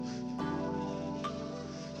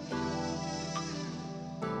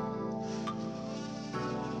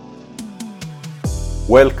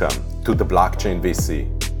Welcome to the Blockchain VC,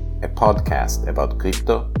 a podcast about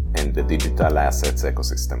crypto and the digital assets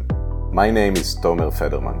ecosystem. My name is Tomer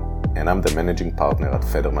Federman, and I'm the managing partner at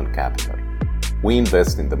Federman Capital. We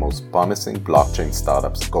invest in the most promising blockchain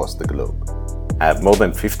startups across the globe. I have more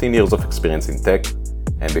than 15 years of experience in tech,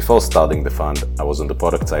 and before starting the fund, I was on the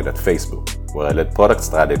product side at Facebook, where I led product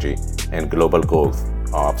strategy and global growth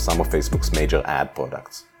of some of Facebook's major ad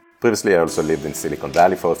products. Previously, I also lived in Silicon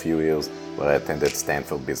Valley for a few years, where I attended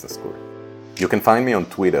Stanford Business School. You can find me on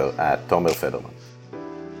Twitter at Tomer Federman.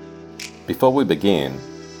 Before we begin,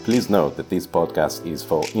 please note that this podcast is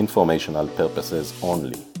for informational purposes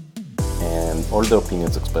only, and all the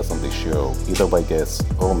opinions expressed on this show, either by guests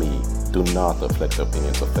or me, do not reflect the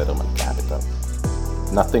opinions of Federman Capital.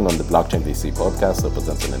 Nothing on the Blockchain VC podcast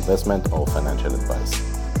represents an investment or financial advice.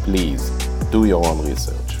 Please do your own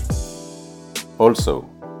research. Also,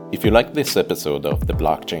 if you like this episode of the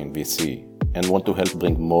Blockchain VC and want to help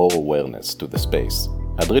bring more awareness to the space,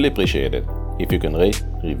 I'd really appreciate it if you can rate,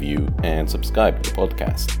 review, and subscribe to the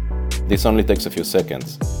podcast. This only takes a few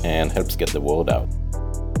seconds and helps get the word out.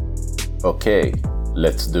 Okay,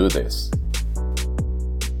 let's do this.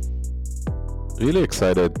 Really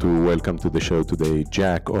excited to welcome to the show today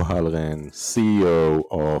Jack O'Halloran, CEO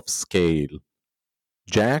of Scale.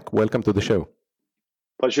 Jack, welcome to the show.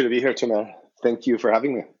 Pleasure to be here, Tomer. Thank you for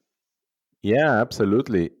having me. Yeah,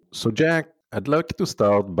 absolutely. So, Jack, I'd like to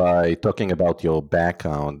start by talking about your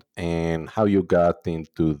background and how you got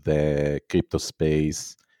into the crypto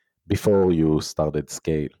space before you started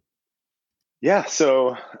Scale. Yeah,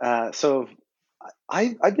 so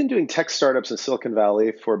I've been doing tech startups in Silicon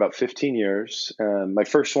Valley for about 15 years. My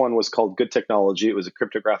first one was called Good Technology. It was a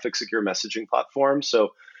cryptographic secure messaging platform. So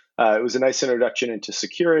it was a nice introduction into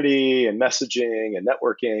security and messaging and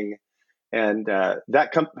networking. And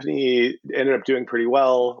that company ended up doing pretty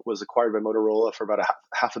well, was acquired by Motorola for about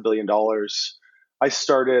 $500 million. I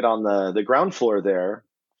started on the ground floor there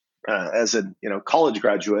as a college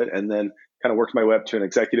graduate, and then kind of worked my way up to an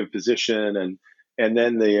executive position. And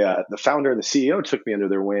then the founder and the CEO took me under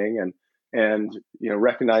their wing and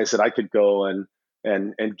recognized that I could go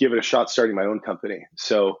and give it a shot starting my own company.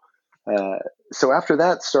 So after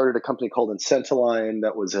that, started a company called Incentiline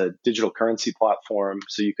that was a digital currency platform.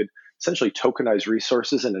 So you could essentially tokenize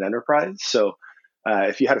resources in an enterprise. So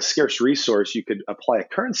if you had a scarce resource, you could apply a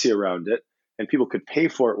currency around it, and people could pay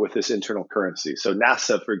for it with this internal currency. So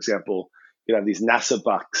NASA, for example, you have these NASA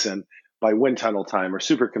bucks, and by wind tunnel time or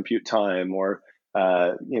supercompute time, or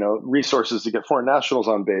resources to get foreign nationals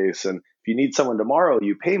on base. And if you need someone tomorrow,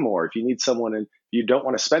 you pay more. If you need someone and you don't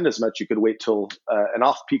want to spend as much, you could wait till an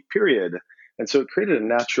off-peak period. And so it created a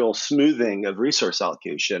natural smoothing of resource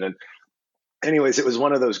allocation. And anyways, it was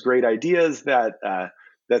one of those great ideas that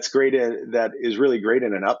that is really great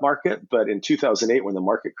in an up market. But in 2008, when the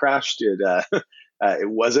market crashed, it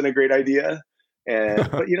wasn't a great idea.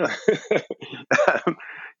 But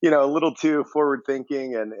a little too forward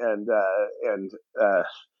thinking and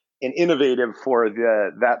innovative for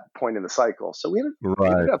that point in the cycle. So we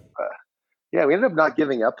ended up not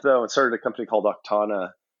giving up though, and started a company called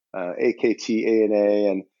Octana,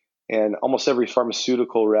 AKTANA, and almost every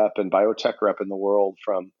pharmaceutical rep and biotech rep in the world,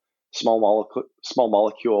 from small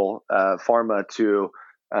molecule pharma to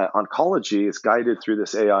oncology, is guided through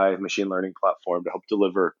this AI machine learning platform to help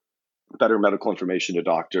deliver better medical information to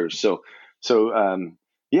doctors. So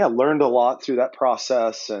learned a lot through that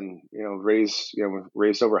process, and raised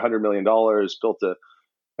over $100 million, built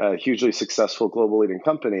a hugely successful global leading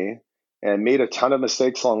company, and made a ton of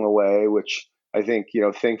mistakes along the way, which I think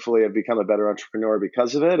thankfully I've become a better entrepreneur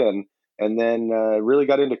because of it, and then really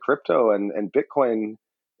got into crypto and Bitcoin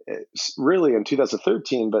really in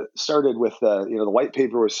 2013, but started with the white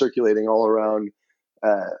paper was circulating all around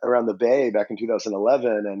the Bay back in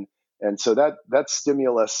 2011, and so that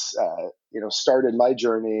stimulus started my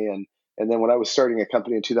journey, and then when I was starting a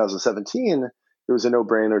company in 2017, it was a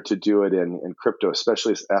no-brainer to do it in crypto,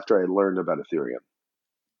 especially after I learned about Ethereum.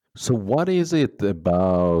 So what is it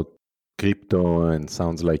about crypto, and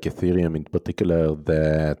sounds like Ethereum in particular,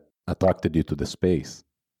 that attracted you to the space?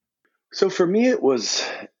 So for me, it was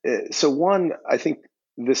one, I think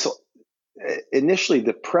this initially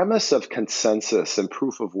the premise of consensus and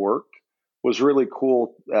proof of work was really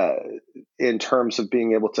cool in terms of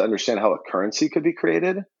being able to understand how a currency could be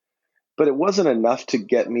created. But it wasn't enough to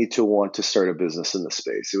get me to want to start a business in the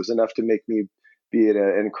space. It was enough to make me be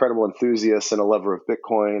an incredible enthusiast and a lover of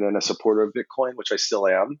Bitcoin and a supporter of Bitcoin, which I still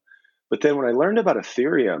am. But then when I learned about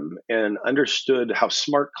Ethereum and understood how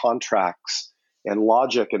smart contracts and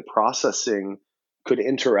logic and processing could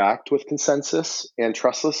interact with consensus and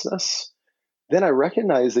trustlessness, then I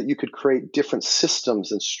recognized that you could create different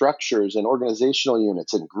systems and structures and organizational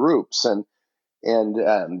units and groups. And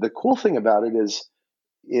the cool thing about it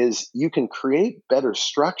is you can create better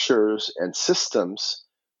structures and systems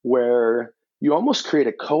where you almost create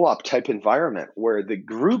a co-op type environment where the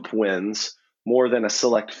group wins more than a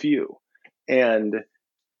select few. And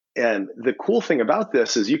the cool thing about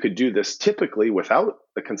this is you could do this typically without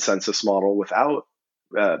the consensus model, without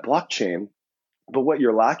blockchain. But what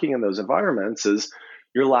you're lacking in those environments is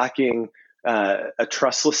you're lacking a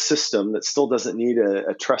trustless system that still doesn't need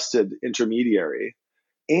a trusted intermediary.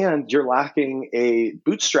 And you're lacking a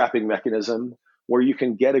bootstrapping mechanism where you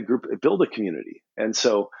can get a group, build a community. And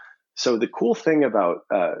so the cool thing about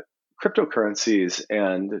cryptocurrencies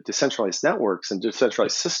and decentralized networks and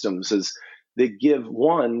decentralized systems is they give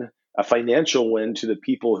a financial win to the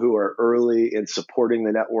people who are early in supporting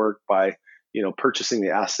the network by purchasing the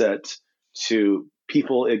asset. To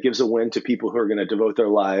people, it gives a win to people who are going to devote their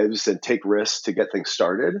lives and take risks to get things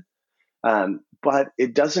started. But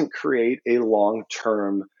it doesn't create a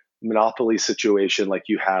long-term monopoly situation like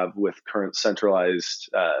you have with current centralized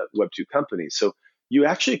Web2 companies. So you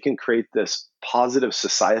actually can create this positive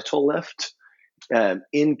societal lift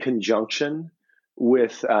in conjunction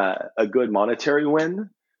with a good monetary win.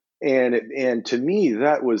 And to me,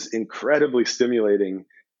 that was incredibly stimulating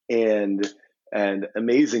and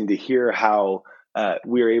amazing to hear how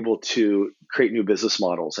we were able to create new business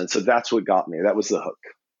models. And so that's what got me. That was the hook.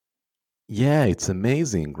 Yeah, it's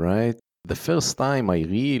amazing, right? The first time I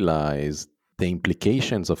realized the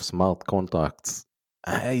implications of smart contracts,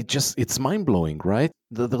 it's mind blowing, right?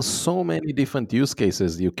 There's so many different use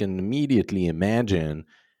cases you can immediately imagine.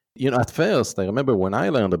 At first, I remember when I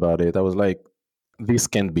learned about it, I was like, this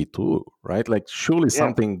can't be true, right? Like, surely Yeah.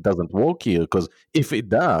 something doesn't work here, because if it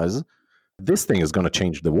does, this thing is going to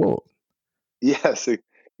change the world. Yes,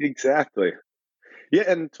 exactly. Yeah,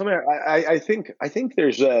 and Tomer, I think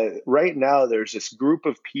there's right now there's this group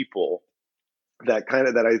of people that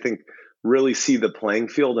I think really see the playing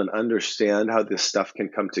field and understand how this stuff can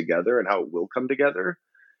come together and how it will come together.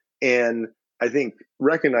 And I think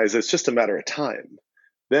recognize it's just a matter of time.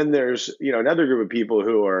 Then there's another group of people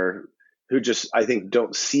who just I think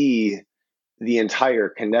don't see the entire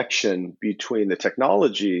connection between the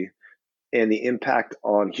technology and the impact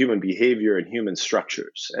on human behavior and human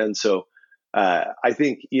structures. And so I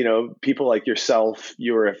think people like yourself,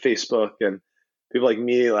 you were at Facebook, and people like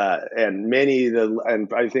me, and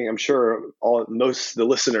I'm sure most of the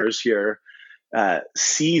listeners here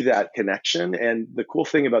see that connection. And the cool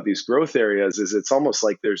thing about these growth areas is it's almost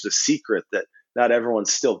like there's a secret that not everyone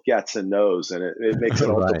still gets and knows, and it makes it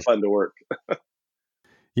also Right. fun to work.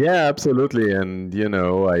 Yeah, absolutely. And,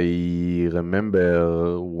 I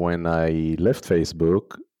remember when I left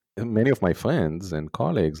Facebook, many of my friends and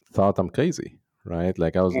colleagues thought I'm crazy, right?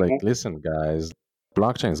 Like, I was like, Mm-hmm. listen, guys,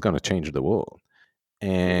 blockchain is going to change the world.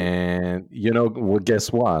 Mm-hmm. And, well,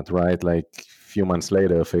 guess what, right? Like, a few months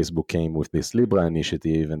later, Facebook came with this Libra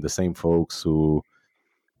initiative, and the same folks who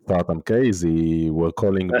thought I'm crazy were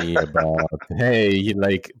calling me about, hey,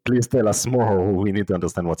 like, please tell us more. We need to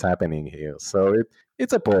understand what's happening here. So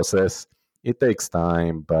it's a process. It takes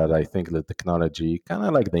time, but I think the technology, kind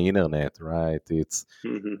of like the internet, right?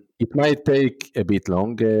 Mm-hmm. It might take a bit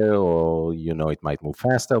longer, or it might move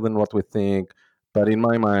faster than what we think. But in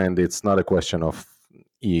my mind, it's not a question of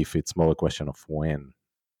if; it's more a question of when.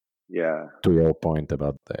 Yeah. To your point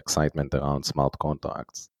about the excitement around smart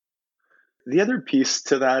contracts. The other piece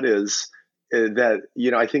to that is that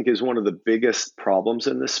I think is one of the biggest problems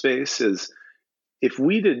in this space is if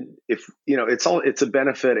it's a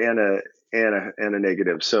benefit and a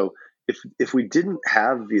negative. So if we didn't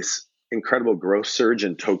have this incredible growth surge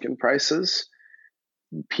in token prices,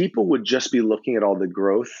 people would just be looking at all the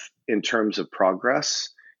growth in terms of progress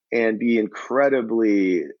and be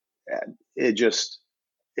incredibly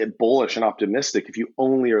bullish and optimistic if you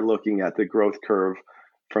only are looking at the growth curve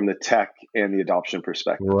from the tech and the adoption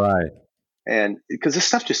perspective. Right. And because this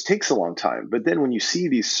stuff just takes a long time. But then when you see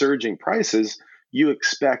these surging prices, you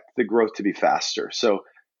expect the growth to be faster. So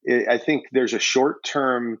I think there's a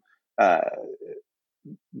short-term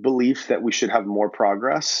belief that we should have more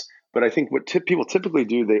progress. But I think what people typically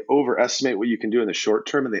do, they overestimate what you can do in the short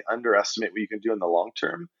term and they underestimate what you can do in the long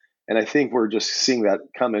term. And I think we're just seeing that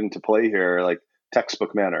come into play here, like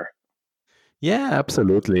textbook manner. Yeah,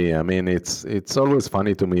 absolutely. I mean, it's always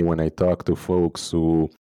funny to me when I talk to folks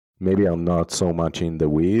who maybe are not so much in the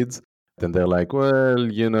weeds, and they're like, well,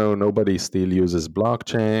 nobody still uses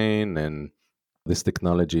blockchain, and this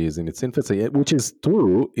technology is in its infancy, which is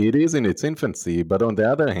true. It is in its infancy. But on the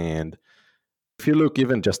other hand, if you look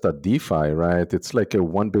even just at DeFi, right, it's like a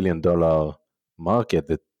 $1 billion market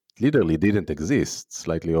that literally didn't exist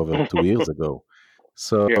slightly over 2 years ago.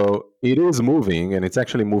 So Yeah. it is moving, and it's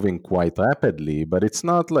actually moving quite rapidly, but it's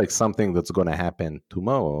not like something that's going to happen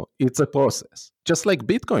tomorrow. It's a process, just like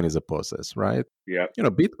Bitcoin is a process, right? Yeah.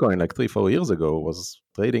 Bitcoin like 3-4 years ago was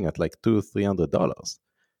trading at like $200-$300.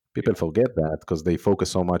 People Yeah. forget that because they focus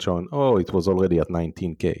so much on, oh, it was already at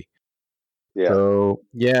 19K. Yeah. So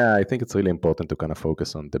yeah, I think it's really important to kind of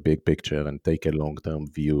focus on the big picture and take a long-term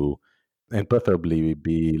view, and preferably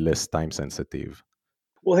be less time sensitive.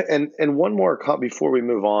 Well, and one more before we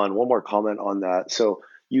move on, one more comment on that. So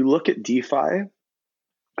you look at DeFi,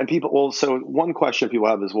 and people. Well, so one question people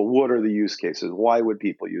have is, well, what are the use cases? Why would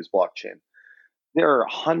people use blockchain? There are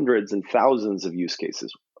hundreds and thousands of use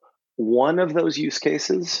cases. One of those use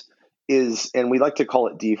cases is, and we like to call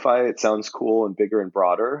it DeFi. It sounds cool and bigger and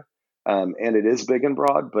broader, and it is big and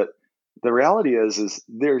broad. But the reality is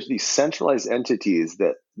there's these centralized entities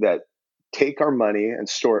that take our money and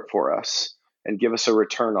store it for us and give us a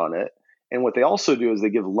return on it. And what they also do is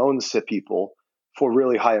they give loans to people for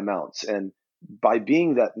really high amounts. And by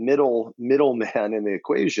being that middleman in the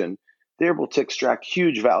equation, they're able to extract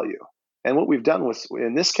huge value. And what we've done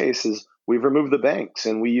in this case is we've removed the banks,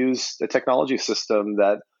 and we use a technology system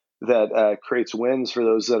that creates wins for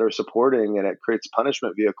those that are supporting, and it creates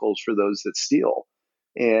punishment vehicles for those that steal,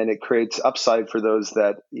 and it creates upside for those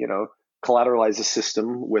that collateralize the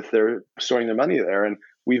system with their storing their money there. And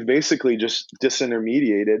we've basically just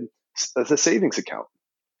disintermediated the savings account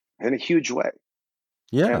in a huge way.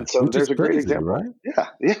 Yeah, And so which is there's a great crazy, example. right?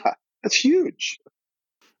 Yeah, that's huge.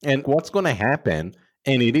 And what's going to happen,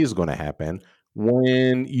 and it is going to happen,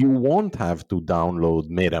 when you won't have to download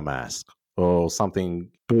MetaMask or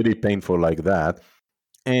something pretty painful like that,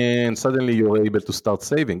 and suddenly you're able to start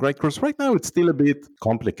saving, right? Because right now it's still a bit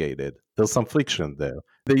complicated. There's some friction there.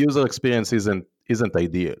 The user experience isn't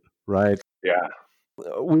ideal, right? Yeah.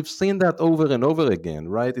 We've seen that over and over again,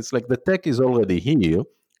 right? It's like the tech is already here.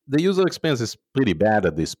 The user experience is pretty bad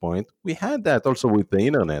at this point. We had that also with the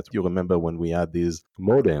internet. You remember when we had these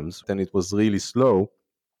modems and it was really slow.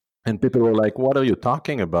 And people were like, what are you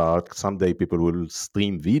talking about? Someday people will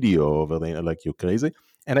stream video over there like you're crazy.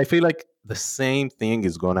 And I feel like the same thing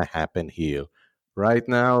is going to happen here. Right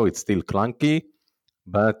now, it's still clunky.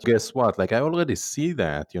 But guess what? Like, I already see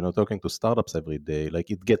that, talking to startups every day. Like,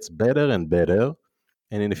 it gets better and better.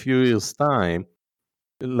 And in a few years' time,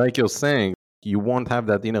 like you're saying, you won't have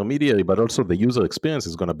that intermediary, but also the user experience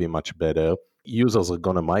is going to be much better. Users are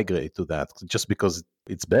going to migrate to that just because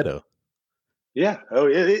it's better. Yeah. Oh,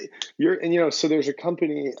 so there's a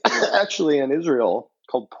company actually in Israel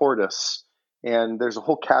called Portis, and there's a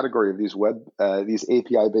whole category of these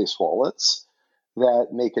API-based wallets that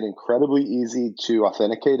make it incredibly easy to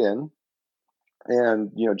authenticate in,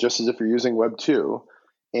 and just as if you're using Web 2,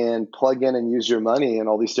 and plug in and use your money in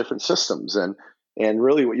all these different systems. And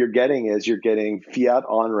really what you're getting fiat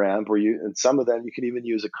on-ramp, and some of them you can even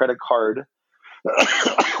use a credit card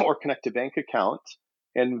or connect a bank account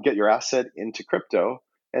and get your asset into crypto.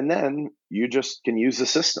 And then you just can use the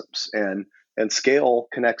systems, and Scale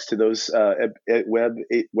connects to those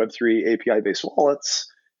Web3 API-based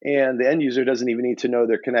wallets. And the end user doesn't even need to know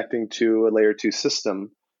they're connecting to a layer 2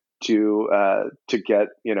 system to get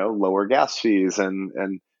lower gas fees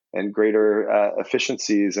and greater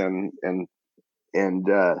efficiencies and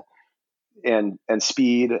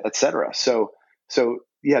speed, etc. So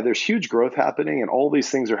yeah, there's huge growth happening, and all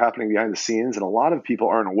these things are happening behind the scenes, and a lot of people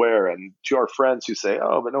aren't aware. And to our friends who say,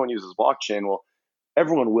 "Oh, but no one uses blockchain," well,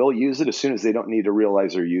 everyone will use it as soon as they don't need to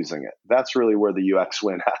realize they're using it. That's really where the UX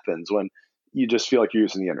win happens, when you just feel like you're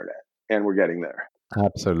using the internet, and we're getting there.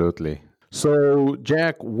 Absolutely. So,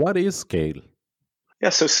 Jack, what is Scale? Yeah,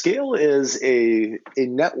 so Scale is a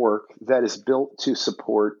network that is built to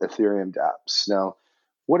support Ethereum dApps. Now,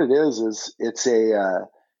 what it is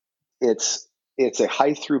it's a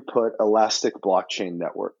high throughput elastic blockchain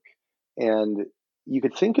network, and you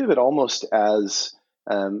could think of it almost as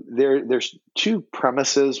there's two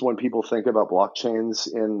premises when people think about blockchains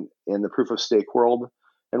in the proof of stake world,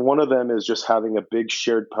 and one of them is just having a big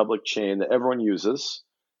shared public chain that everyone uses,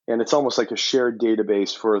 and it's almost like a shared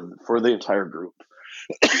database for the entire group.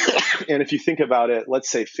 And if you think about it, let's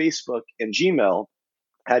say Facebook and Gmail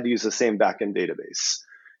had to use the same backend database,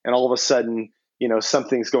 and all of a sudden,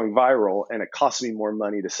 something's going viral and it costs me more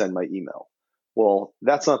money to send my email. Well,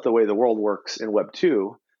 that's not the way the world works in Web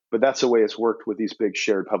 2, but that's the way it's worked with these big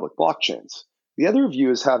shared public blockchains. The other view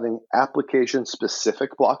is having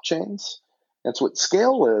application-specific blockchains. That's what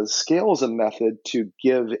Scale is. Scale is a method to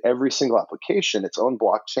give every single application its own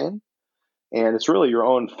blockchain, and it's really your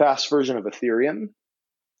own fast version of Ethereum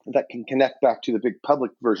that can connect back to the big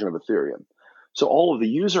public version of Ethereum. So all of the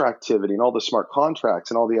user activity and all the smart contracts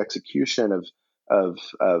and all the execution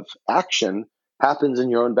of action happens in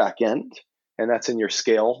your own backend, and that's in your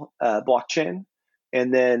Scale blockchain.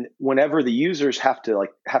 And then whenever the users have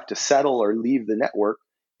to settle or leave the network,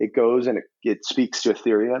 it goes and it speaks to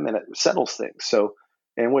Ethereum and it settles things. So,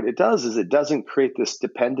 and what it does is it doesn't create this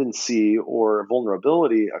dependency or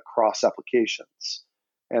vulnerability across applications.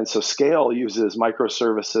 And so Scale uses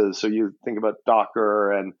microservices. So you think about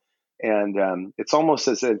Docker and it's almost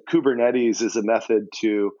as if Kubernetes is a method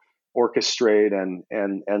to orchestrate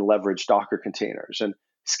and leverage Docker containers. And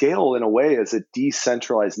Scale, in a way, is a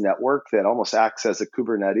decentralized network that almost acts as a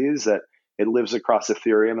Kubernetes, that it lives across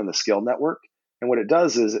Ethereum and the Scale network. And what it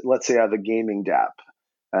does is, let's say I have a gaming dApp.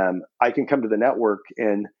 I can come to the network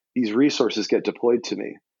and these resources get deployed to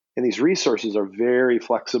me. And these resources are very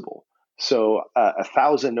flexible. So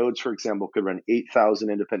 1,000 nodes, for example, could run 8,000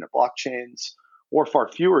 independent blockchains, or far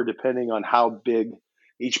fewer, depending on how big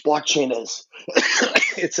each blockchain is.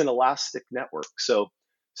 It's an elastic network. So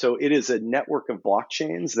it is a network of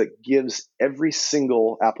blockchains that gives every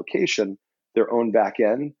single application their own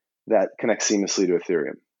backend that connects seamlessly to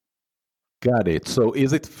Ethereum. Got it. So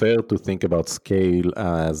is it fair to think about Scale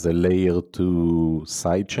as a layer 2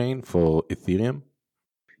 sidechain for Ethereum?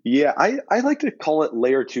 Yeah, I like to call it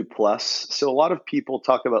layer 2 plus. So a lot of people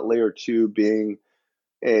talk about layer 2 being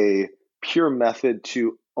a pure method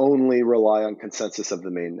to only rely on consensus of the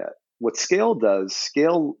mainnet. What Scale does,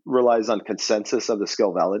 Scale relies on consensus of the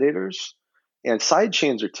Scale validators, and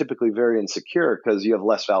sidechains are typically very insecure because you have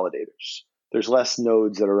less validators. There's less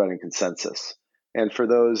nodes that are running consensus. And for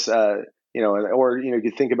those,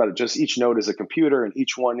 you think about it, just each node is a computer and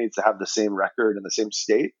each one needs to have the same record and the same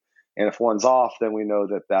state. And if one's off, then we know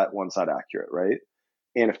that one's not accurate, right?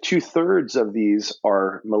 And if 2/3 of these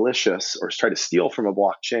are malicious or try to steal from a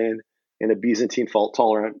blockchain in a Byzantine fault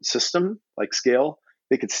tolerant system like Scale,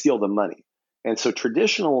 they could steal the money. And so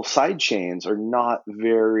traditional side chains are not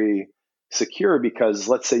very secure because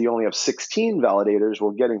let's say you only have 16 validators.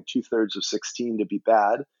 Well, getting 2/3 of 16 to be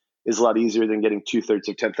bad is a lot easier than getting 2/3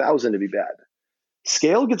 of 10,000 to be bad.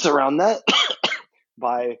 Scale gets around that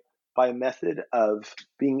by a method of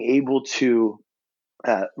being able to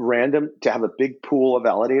to have a big pool of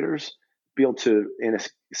validators, be able to, in a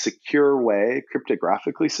secure way,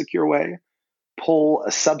 cryptographically secure way, pull a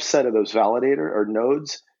subset of those validator or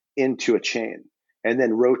nodes into a chain and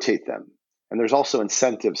then rotate them. And there's also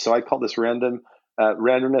incentives. So I call this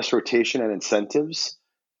randomness, rotation, and incentives.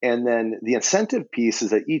 And then the incentive piece is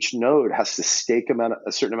that each node has to stake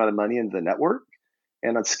a certain amount of money into the network.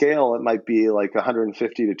 And on Scale, it might be like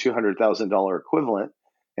 $150,000 to $200,000 equivalent.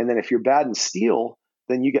 And then if you're bad in steal,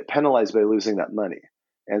 then you get penalized by losing that money.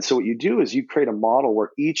 And so what you do is you create a model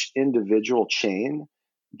where each individual chain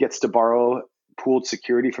gets to borrow pooled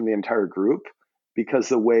security from the entire group, because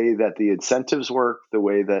the way that the incentives work, the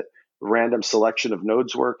way that random selection of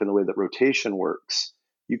nodes work, and the way that rotation works,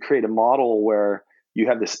 you create a model where you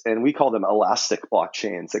have this, and we call them elastic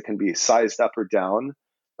blockchains that can be sized up or down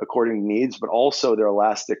according to needs, but also they're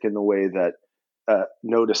elastic in the way that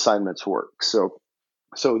node assignments work. So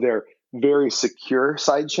they're very secure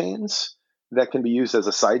side chains that can be used as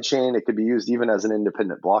a side chain. It could be used even as an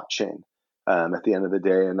independent blockchain at the end of the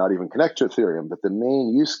day and not even connect to Ethereum. But the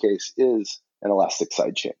main use case is an elastic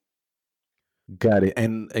side chain. Got it.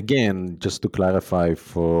 And again, just to clarify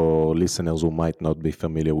for listeners who might not be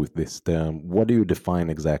familiar with this term, what do you define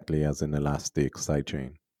exactly as an elastic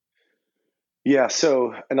sidechain? Yeah,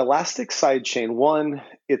 so an elastic sidechain, one,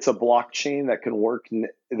 it's a blockchain that can work,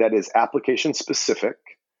 that is application specific,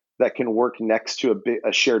 that can work next to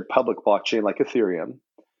a shared public blockchain like Ethereum.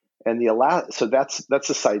 And so that's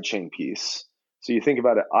a sidechain piece. So you think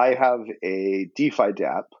about it, I have a DeFi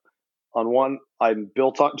dApp. On one, I'm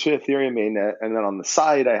built onto Ethereum mainnet, and then on the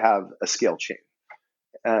side, I have a Scale chain.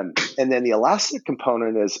 And then the elastic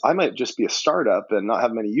component is I might just be a startup and not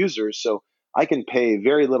have many users, so I can pay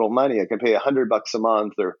very little money. I can pay $100 a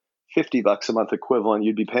month or $50 a month equivalent.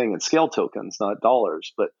 You'd be paying in Scale tokens, not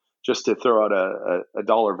dollars, but just to throw out a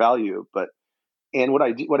dollar value. And what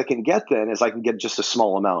I can get then is I can get just a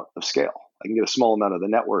small amount of Scale. I can get a small amount of the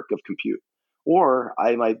network of compute. Or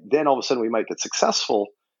I might then all of a sudden we might get successful,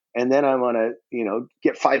 and then I want to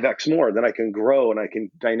get 5x more. Then I can grow and I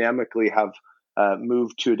can dynamically have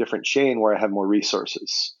move to a different chain where I have more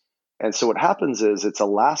resources. And so what happens is it's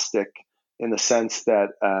elastic in the sense that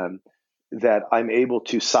that I'm able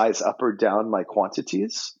to size up or down my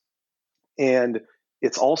quantities, and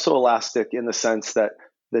it's also elastic in the sense that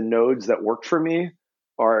the nodes that work for me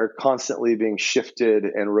are constantly being shifted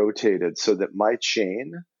and rotated so that my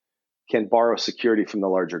chain can borrow security from the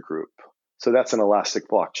larger group. So that's an elastic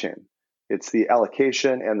blockchain. It's the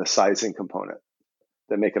allocation and the sizing component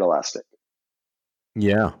that make it elastic.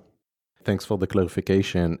 Yeah. Thanks for the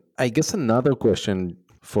clarification. I guess another question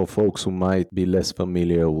for folks who might be less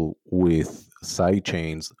familiar with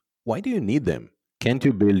sidechains, why do you need them? Can't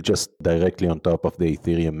you build just directly on top of the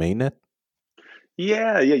Ethereum mainnet?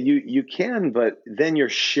 Yeah, you can, but then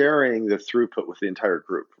you're sharing the throughput with the entire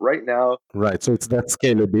group. Right now, Right. So it's that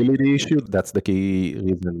scalability issue. That's the key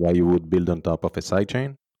reason why you would build on top of a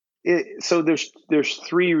sidechain. so there's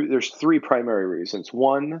three primary reasons.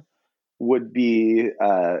 One would be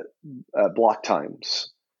block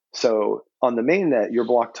times. So on the mainnet, your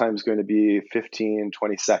block time is going to be 15,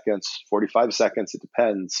 20 seconds, 45 seconds. It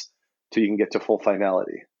depends till you can get to full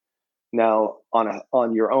finality. Now,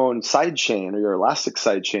 on your own sidechain or your Elastic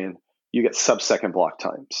sidechain, you get sub-second block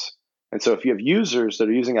times. And so if you have users that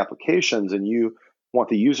are using applications and you want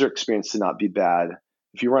the user experience to not be bad,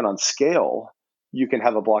 if you run on Scale, you can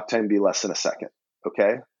have a block time be less than a second,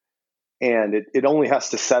 okay? And it only has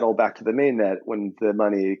to settle back to the mainnet when the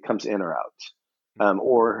money comes in or out,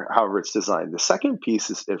 or however it's designed. The second piece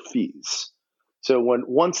is their fees. So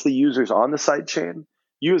once the user's on the sidechain,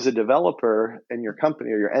 you as a developer and your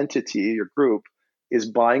company or your entity, your group,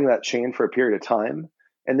 is buying that chain for a period of time,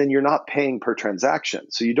 and then you're not paying per transaction.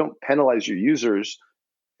 So you don't penalize your users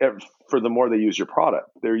for the more they use your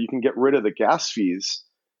product. There, you can get rid of the gas fees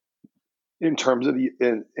in terms of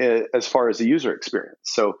as far as the user experience.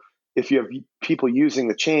 So if you have people using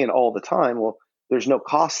the chain all the time, well, there's no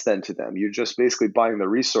cost then to them. You're just basically buying the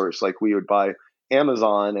resource like we would buy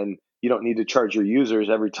Amazon, and you don't need to charge your users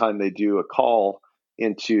every time they do a call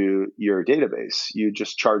into your database. You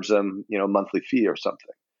just charge them, monthly fee or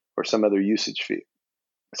something, or some other usage fee.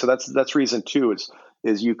 So that's reason two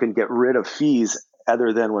is you can get rid of fees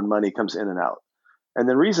other than when money comes in and out. And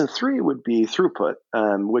then reason three would be throughput,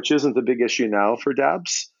 which isn't the big issue now for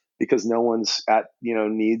dApps because no one's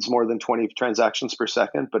needs more than 20 transactions per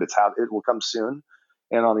second, but it will come soon.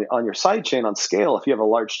 And on your side chain on Scale, if you have a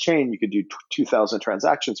large chain, you could do 2,000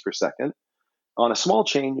 transactions per second. On a small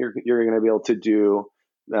chain, you're going to be able to do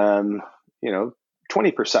 20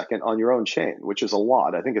 per second on your own chain, which is a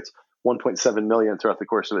lot. I think it's 1.7 million throughout the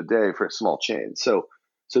course of a day for a small chain. So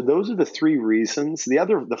those are the three reasons.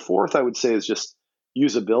 The fourth I would say is just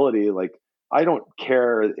usability. Like, I don't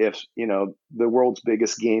care if the world's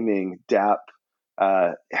biggest gaming dApp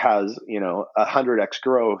has 100x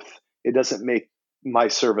growth. It doesn't make my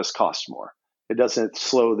service cost more. It doesn't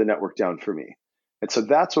slow the network down for me. And so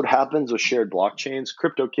that's what happens with shared blockchains.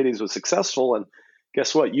 CryptoKitties was successful, and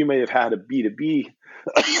guess what? You may have had a B2B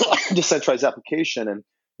decentralized application, and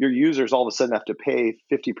your users all of a sudden have to pay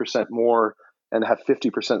 50% more and have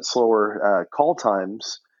 50% slower call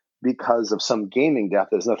times because of some gaming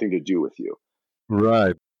dApp that has nothing to do with you.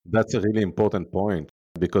 Right. That's a really important point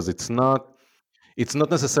because it's not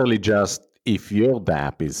necessarily just if your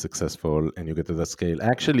dApp is successful and you get to that scale.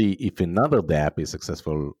 Actually, if another dApp is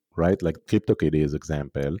successful, right, like CryptoKitties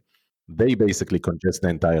example, they basically congest the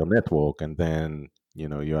entire network, and then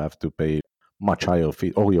you have to pay much higher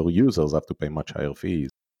fee, or your users have to pay much higher fees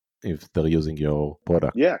if they're using your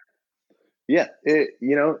product. Yeah,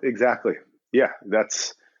 exactly. Yeah,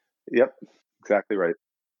 yep, exactly right.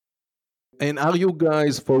 And are you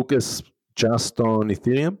guys focused just on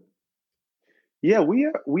Ethereum? Yeah,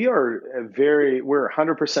 we're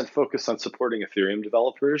 100% focused on supporting Ethereum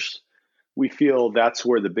developers. We feel that's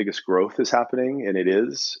where the biggest growth is happening, and it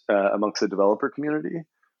is amongst the developer community.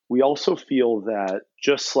 We also feel that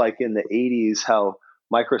just like in the 80s, how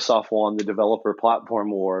Microsoft won the developer platform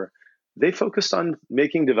war, they focused on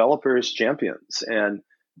making developers champions, and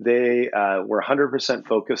they were 100%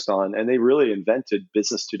 focused on, and they really invented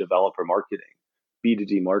business to developer marketing,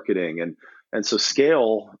 B2D marketing, and so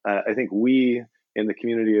Scale. I think we in the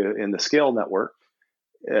community in the Scale network.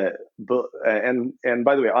 And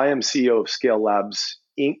by the way, I am CEO of Scale Labs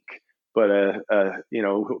Inc., but a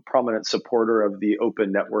prominent supporter of the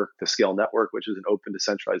open network, the Scale network, which is an open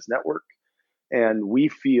decentralized network. And we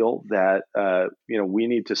feel that we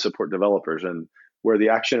need to support developers, and where the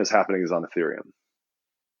action is happening is on Ethereum.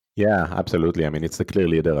 Yeah, absolutely. I mean, it's the clear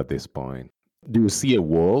leader at this point. Do you see a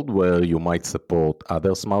world where you might support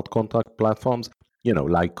other smart contract platforms,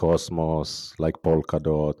 like Cosmos, like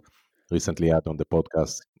Polkadot? Recently had on the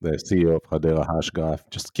podcast the CEO of Hedera Hashgraph.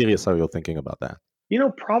 Just curious how you're thinking about that.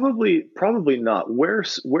 Probably not. Where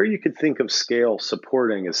you could think of Scale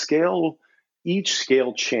supporting is each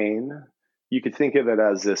Scale chain. You could think of it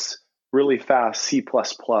as this really fast C++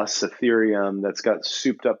 Ethereum that's got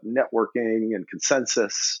souped up networking and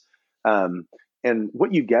consensus. And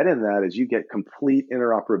what you get in that is you get complete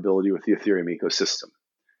interoperability with the Ethereum ecosystem.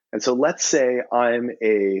 And so let's say I'm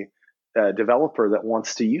a developer that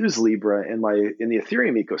wants to use Libra in the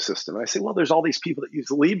Ethereum ecosystem. And I say, well, there's all these people that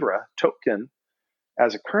use Libra token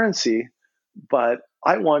as a currency, but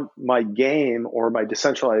I want my game or my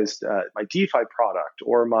decentralized my DeFi product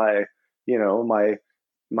or my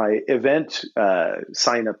event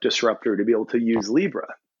sign up disruptor to be able to use Libra.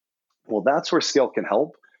 Well, that's where Scale can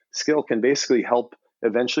help. Scale can basically help.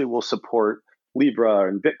 Eventually, we'll support Libra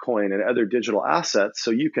and Bitcoin and other digital assets,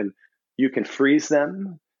 so you can freeze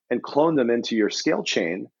them and clone them into your Scale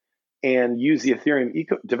chain and use the Ethereum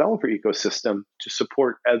developer ecosystem to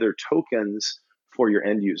support other tokens for your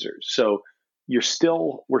end users. So the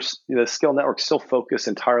Scale network still focused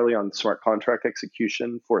entirely on smart contract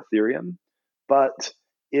execution for Ethereum, but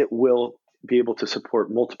it will be able to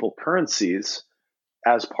support multiple currencies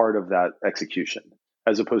as part of that execution,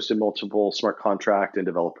 as opposed to multiple smart contract and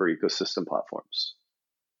developer ecosystem platforms.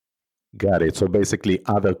 Got it. So basically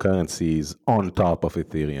other currencies on top of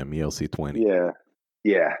Ethereum, ERC20.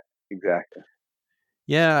 Yeah, exactly.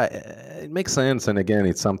 Yeah, it makes sense. And again,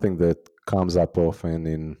 it's something that comes up often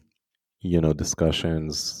in,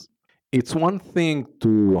 discussions. It's one thing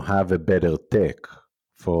to have a better tech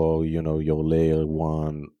for, your layer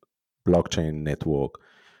one blockchain network.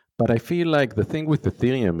 But I feel like the thing with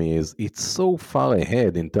Ethereum is it's so far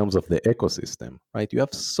ahead in terms of the ecosystem, right? You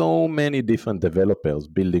have so many different developers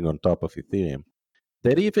building on top of Ethereum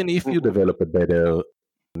that even if you develop a better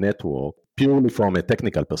network, purely from a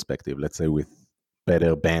technical perspective, let's say with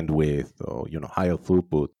better bandwidth or higher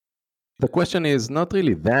throughput, the question is not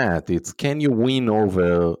really that. It's can you win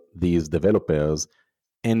over these developers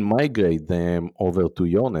and migrate them over to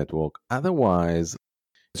your network? Otherwise,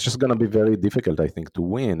 it's just going to be very difficult, I think, to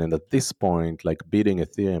win. And at this point, like beating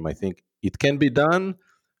Ethereum, I think it can be done,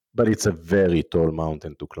 but it's a very tall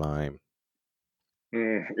mountain to climb.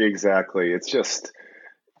 Exactly. It's just,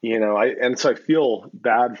 so I feel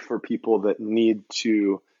bad for people that need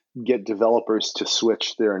to get developers to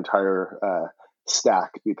switch their entire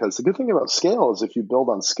stack, because the good thing about Scale is if you build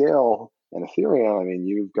on Scale and Ethereum, I mean,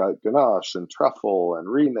 you've got Ganache and Truffle and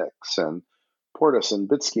Remix and Portis and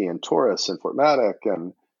Bitsky and Taurus and Fortmatic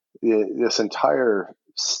and this entire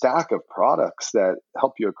stack of products that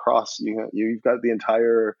help you across. You've got the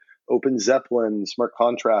entire Open Zeppelin smart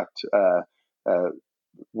contract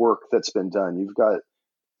work that's been done. You've got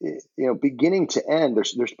beginning to end.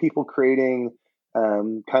 There's people creating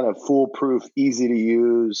kind of foolproof, easy to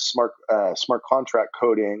use smart contract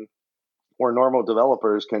coding, where normal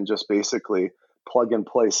developers can just basically plug and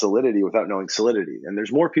play Solidity without knowing Solidity. And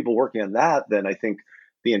there's more people working on that than I think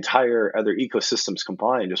the entire other ecosystems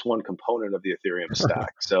combined, just one component of the Ethereum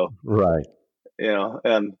stack. So, right.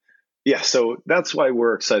 So that's why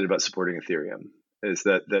we're excited about supporting Ethereum, is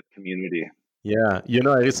that community. Yeah.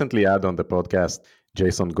 I recently had on the podcast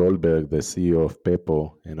Jason Goldberg, the CEO of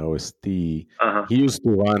Pepo and OST. He used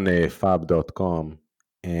to run fab.com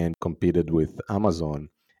and competed with Amazon.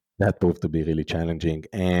 That proved to be really challenging.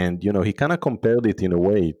 And, he kind of compared it in a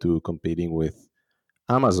way to competing with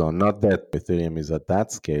Amazon. Not that Ethereum is at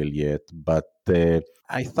that scale yet, but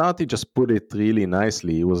I thought he just put it really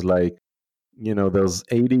nicely. It was like, there's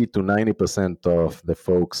 80 to 90% of the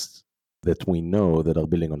folks that we know that are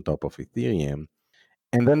building on top of Ethereum.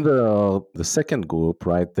 And then the second group,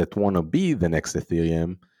 right, that want to be the next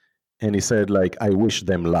Ethereum. And he said, like, I wish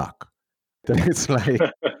them luck. It's like,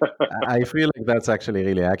 I feel like that's actually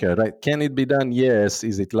really accurate, right? Can it be done? Yes.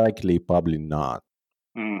 Is it likely? Probably not.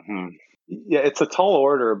 Mm-hmm. Yeah, it's a tall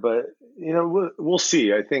order, but we'll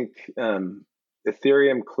see. I think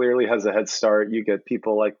Ethereum clearly has a head start. You get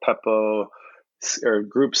people like Pepo, or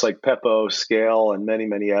groups like Pepo, Scale, and many,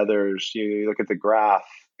 many others. You look at the Graph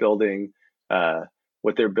building,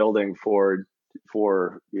 what they're building for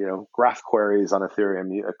graph queries on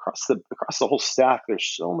Ethereum. Across the whole stack,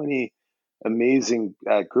 there's so many amazing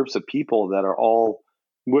groups of people that are all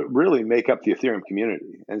really make up the Ethereum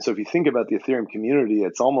community. And so if you think about the Ethereum community,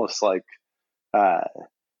 it's almost like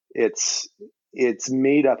it's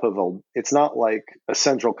made up of it's not like a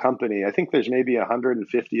central company. I think there's maybe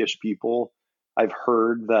 150-ish people I've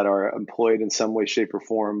heard that are employed in some way, shape, or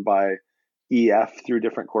form by EF through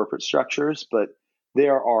different corporate structures, but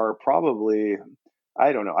there are probably,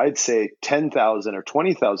 I don't know, I'd say 10,000 or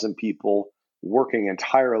 20,000 people working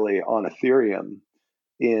entirely on Ethereum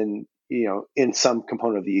in some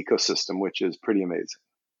component of the ecosystem, which is pretty amazing.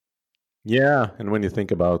 Yeah, and when you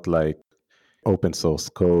think about like open source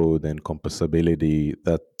code and composability,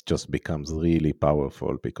 that just becomes really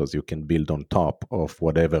powerful because you can build on top of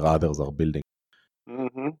whatever others are building.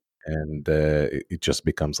 Mm-hmm. And it just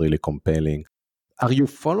becomes really compelling. Are you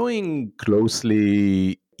following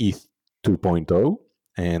closely ETH 2.0?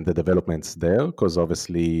 and the developments there? Because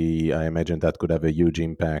obviously, I imagine that could have a huge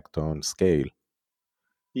impact on scale.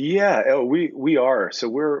 Yeah, we are. So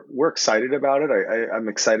we're excited about it. I'm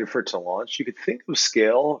excited for it to launch. You could think of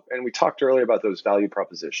scale, and we talked earlier about those value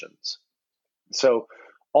propositions. So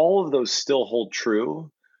all of those still hold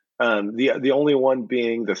true. The only one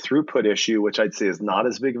being the throughput issue, which I'd say is not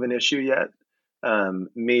as big of an issue yet.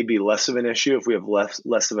 Maybe less of an issue if we have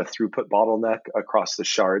less of a throughput bottleneck across the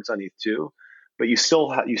shards on ETH2. But you still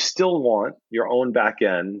want your own back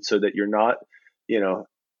end so that you're not, you know,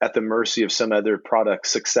 at the mercy of some other product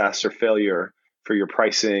success or failure for your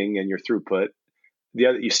pricing and your throughput.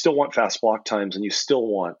 You still want fast block times, and you still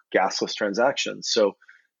want gasless transactions. So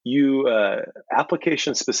you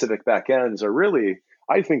application specific backends are really,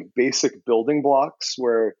 I think, basic building blocks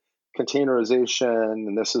where containerization,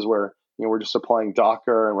 and this is where we're just applying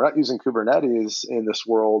Docker, and we're not using Kubernetes in this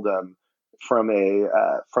world from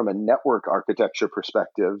a network architecture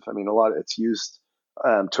perspective. I mean, a lot of it's used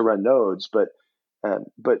to run nodes, but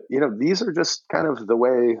these are just kind of the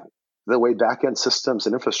way backend systems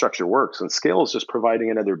and infrastructure works, and Scale is just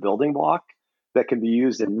providing another building block that can be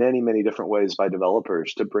used in many, many different ways by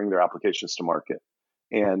developers to bring their applications to market.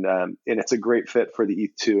 And it's a great fit for the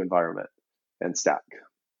ETH2 environment and stack.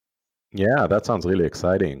 Yeah, that sounds really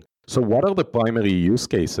exciting. So what are the primary use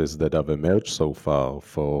cases that have emerged so far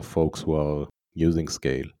for folks who are using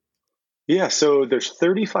Scale? Yeah, so there's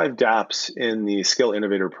 35 dApps in the Scale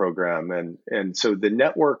Innovator program, and so the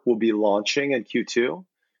network will be launching in Q2,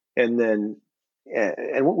 and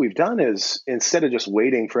what we've done is, instead of just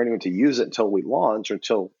waiting for anyone to use it until we launch or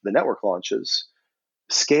until the network launches,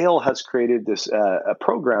 Scale has created this a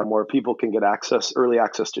program where people can get early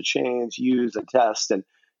access to chains, use and test, and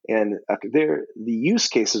the use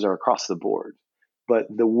cases are across the board, but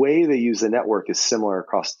the way they use the network is similar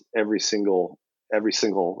across every single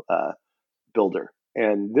builder.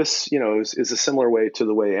 And this, is a similar way to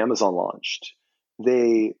the way Amazon launched.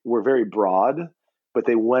 They were very broad, but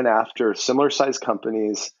they went after similar sized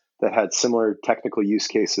companies that had similar technical use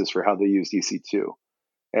cases for how they used EC2.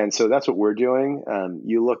 And so that's what we're doing.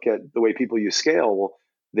 You look at the way people use Scale, well,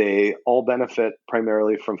 they all benefit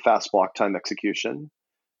primarily from fast block time execution.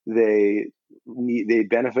 They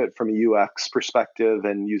benefit from a UX perspective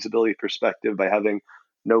and usability perspective by having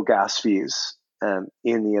no gas fees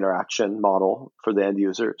in the interaction model for the end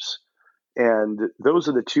users. And those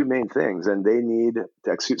are the two main things. And they need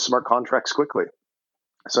to execute smart contracts quickly.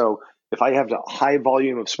 So if I have a high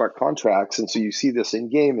volume of smart contracts, and so you see this in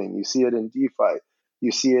gaming, you see it in DeFi,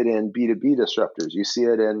 you see it in B2B disruptors, you see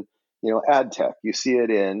it in ad tech, you see it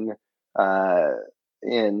in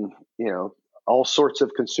all sorts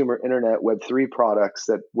of consumer internet Web3 products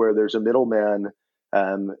where there's a middleman,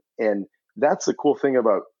 and that's the cool thing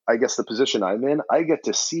about, I guess, the position I'm in. I get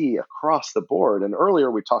to see across the board. And earlier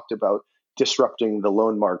we talked about disrupting the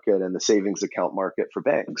loan market and the savings account market for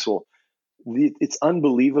banks. Well, it's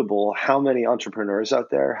unbelievable how many entrepreneurs out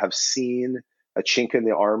there have seen a chink in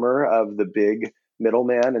the armor of the big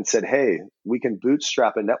middleman and said, hey, we can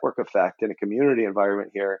bootstrap a network effect in a community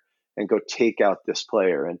environment here and go take out this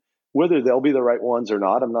player. And whether they'll be the right ones or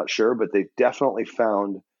not, I'm not sure, but they've definitely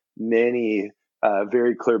found many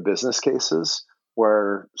very clear business cases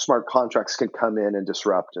where smart contracts can come in and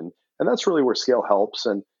disrupt. And that's really where Scale helps.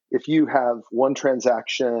 And if you have one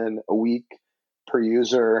transaction a week per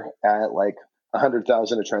user at like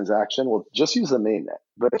 100,000 a transaction, well, just use the mainnet.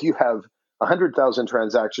 But if you have 100,000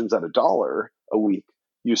 transactions at $1 a week,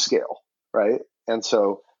 use Scale, right? And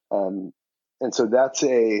so that's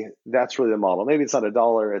really the model. Maybe it's not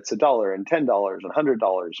 $1, it's $1 and $10 and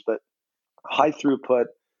 $100, but high throughput,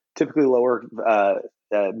 typically lower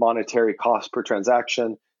monetary cost per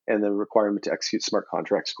transaction, and the requirement to execute smart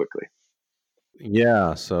contracts quickly.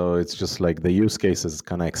 Yeah, so it's just like the use cases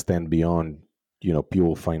kind of extend beyond,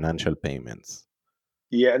 pure financial payments.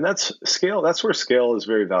 Yeah, and that's where Scale is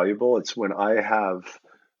very valuable. It's when I have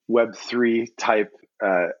Web3 type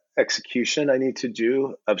execution I need to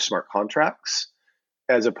do of smart contracts,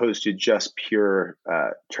 as opposed to just pure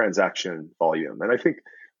transaction volume. And I think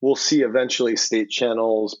we'll see eventually state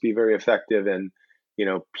channels be very effective in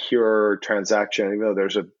pure transaction, even though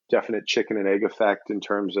there's a definite chicken and egg effect in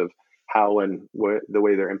terms of how and the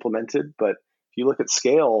way they're implemented. But if you look at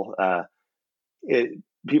Scale,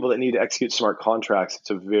 people that need to execute smart contracts, it's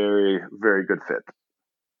a very, very good fit.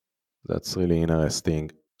 That's really interesting.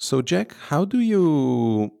 So, Jack, how do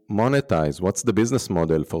you monetize? What's the business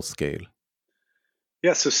model for Scale?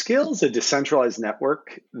 Yeah, so Scale is a decentralized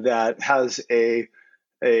network that has a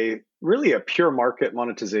really a pure market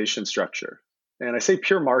monetization structure. And I say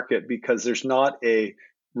pure market because there's not a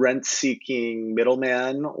rent-seeking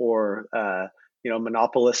middleman or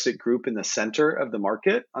monopolistic group in the center of the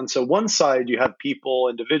market. And so one side, you have people,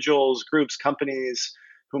 individuals, groups, companies,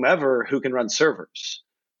 whomever, who can run servers.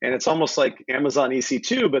 And it's almost like Amazon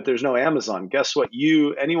EC2, but there's no Amazon. Guess what?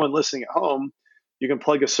 Anyone listening at home, you can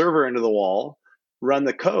plug a server into the wall, run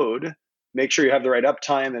the code, make sure you have the right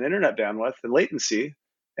uptime and internet bandwidth and latency.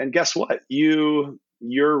 And guess what?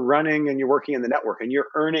 You're running and you're working in the network and you're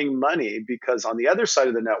earning money because on the other side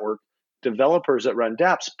of the network, developers that run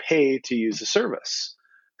dApps pay to use the service.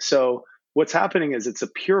 So what's happening is it's a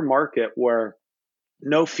pure market where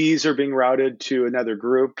no fees are being routed to another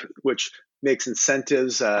group, which makes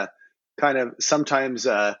incentives kind of sometimes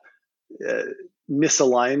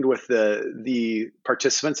misaligned with the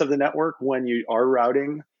participants of the network when you are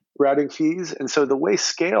routing fees. And so the way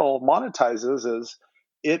Scale monetizes is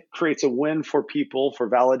it creates a win for people, for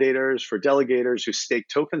validators, for delegators who stake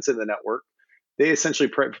tokens in the network. They essentially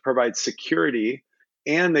provide security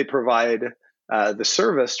and they provide the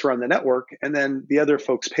service to run the network, and then the other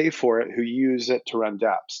folks pay for it who use it to run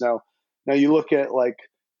dApps. Now you look at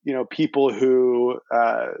people who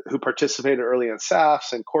participated early in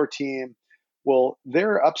SAFs and Core Team. Well,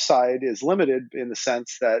 their upside is limited in the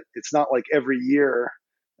sense that it's not like every year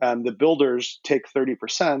the builders take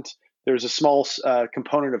 30%. There's a small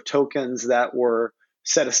component of tokens that were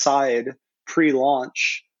set aside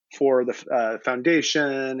pre-launch for the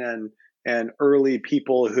foundation and early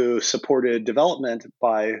people who supported development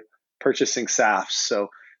by purchasing SAFs.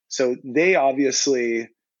 So they obviously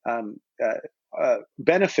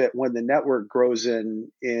benefit when the network grows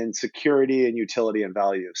in security and utility and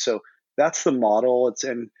value. So that's the model. It's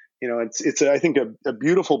I think a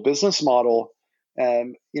beautiful business model.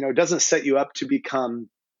 It doesn't set you up to become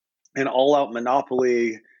an all-out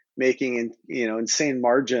monopoly making insane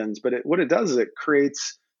margins, but what it does is it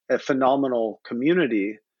creates a phenomenal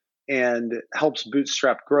community and helps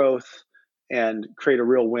bootstrap growth and create a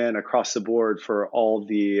real win across the board for all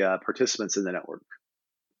the participants in the network.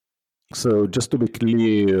 So just to be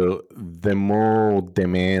clear, the more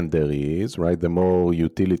demand there is, right, the more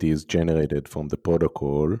utility is generated from the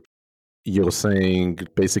protocol. You're saying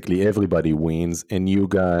basically everybody wins, and you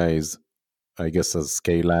guys, I guess as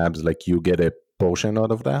Scale Labs, you get a portion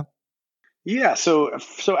out of that? Yeah, so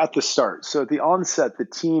at the start, so at the onset, the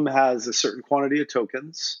team has a certain quantity of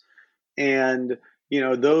tokens, and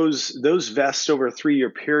those vest over a 3-year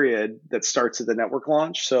period that starts at the network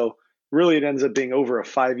launch. So really, it ends up being over a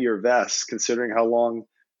 5-year vest, considering how long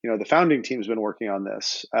the founding team's been working on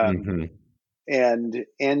this. And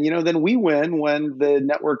then we win when the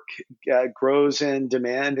network grows in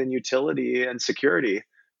demand and utility and security,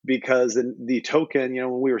 because the token,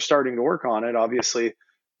 when we were starting to work on it, obviously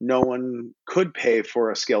no one could pay for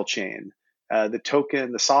a Scale chain. The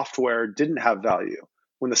token, the software didn't have value.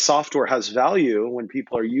 When the software has value, when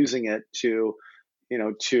people are using it to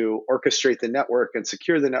orchestrate the network and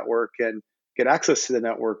secure the network and get access to the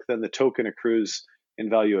network, then the token accrues in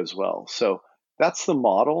value as well. So that's the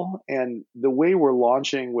model. And the way we're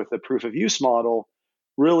launching with a proof of use model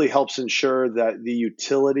really helps ensure that the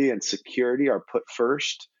utility and security are put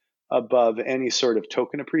first above any sort of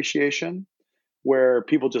token appreciation, where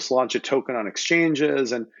people just launch a token on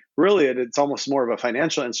exchanges. And really, it's almost more of a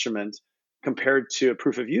financial instrument compared to a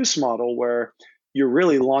proof of use model where you're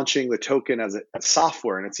really launching the token as a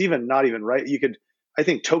software. And it's even not even right. I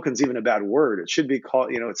think token's even a bad word. It should be called,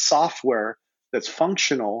 it's software that's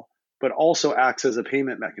functional, but also acts as a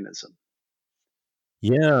payment mechanism.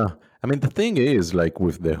 Yeah. I mean, the thing is,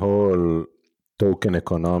 with the whole token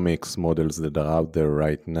economics models that are out there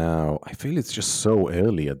right now, I feel it's just so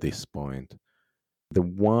early at this point. The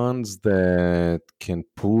ones that can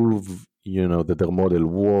prove, that their model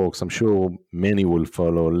works, I'm sure many will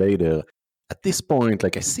follow later. At this point,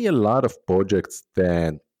 I see a lot of projects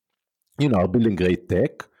that, are building great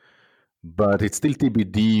tech, but it's still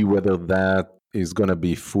TBD whether that is going to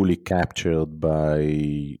be fully captured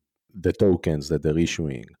by the tokens that they're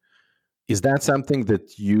issuing. Is that something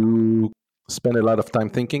that you spend a lot of time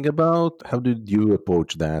thinking about? How did you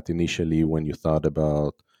approach that initially when you thought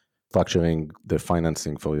about structuring the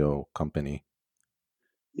financing for your company?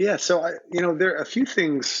 Yeah, so there are a few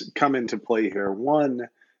things come into play here. One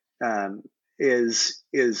is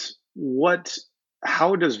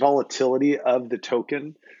how does volatility of the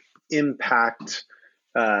token impact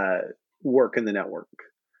work in the network?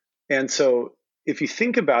 And so if you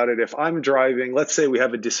think about it, if I'm driving, let's say we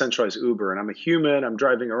have a decentralized Uber and I'm a human, I'm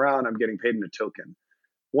driving around, I'm getting paid in a token.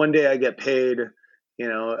 One day I get paid,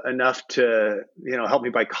 enough to, help me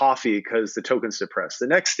buy coffee because the token's depressed. The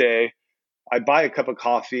next day I buy a cup of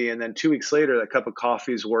coffee, and then 2 weeks later, that cup of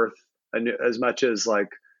coffee is worth as much as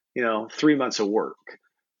 3 months of work.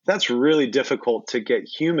 that's really difficult to get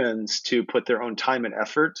humans to put their own time and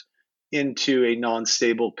effort into a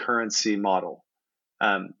non-stable currency model.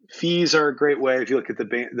 Fees are a great way. If you look at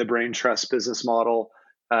the Brain Trust business model,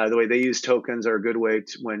 the way they use tokens are a good way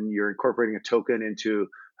when you're incorporating a token into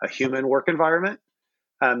a human work environment.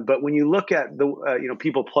 But when you look at the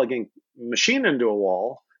people plugging machine into a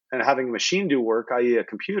wall and having a machine do work, i.e., a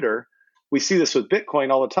computer, we see this with Bitcoin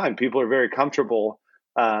all the time. People are very comfortable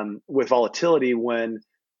with volatility when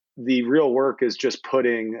the real work is just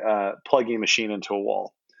plugging a machine into a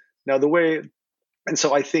wall. Now, and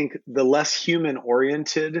so I think the less human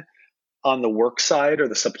oriented on the work side or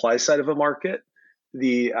the supply side of a market,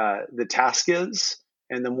 the task is,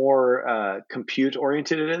 and the more compute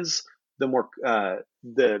oriented it is,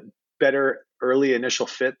 the better early initial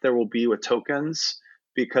fit there will be with tokens,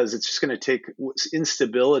 because it's just going to take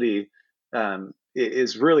instability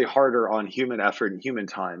is really harder on human effort and human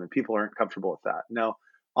time, and people aren't comfortable with that. Now,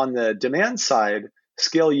 on the demand side,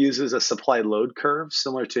 Scale uses a supply load curve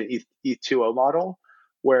similar to ETH2O model,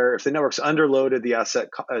 where if the network's underloaded,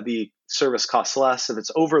 the service costs less. If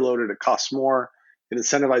it's overloaded, it costs more. It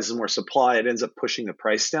incentivizes more supply. It ends up pushing the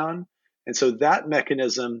price down. And so that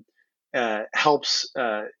mechanism helps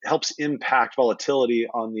impact volatility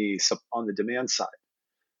on the demand side.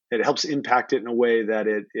 It helps impact it in a way that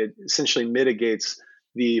it essentially mitigates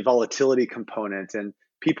the volatility component. And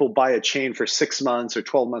people buy a chain for 6 months or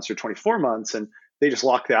 12 months or 24 months, and they just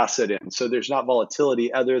lock the asset in. So there's not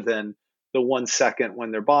volatility other than the 1 second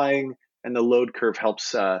when they're buying, and the load curve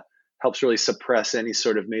helps really suppress any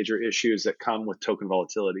sort of major issues that come with token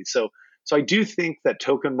volatility. So I do think that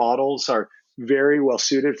token models are very well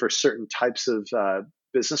suited for certain types of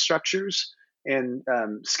business structures, and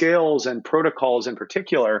scales and protocols in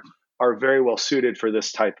particular are very well suited for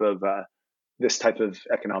this type of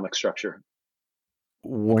economic structure.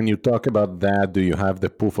 When you talk about that, do you have the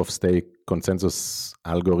proof of stake consensus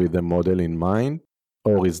algorithm model in mind?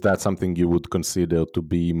 Or is that something you would consider to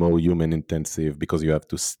be more human intensive because you have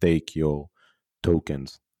to stake your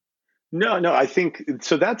tokens? No, I think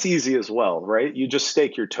so. That's easy as well, right? You just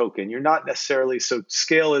stake your token. You're not necessarily, so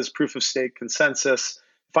Scale is proof of stake consensus.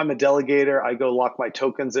 If I'm a delegator, I go lock my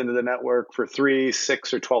tokens into the network for 3,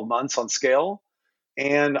 6, or 12 months on Scale,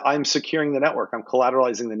 and I'm securing the network. I'm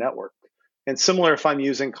collateralizing the network. And similar, if I'm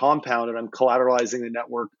using Compound and I'm collateralizing the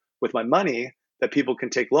network with my money that people can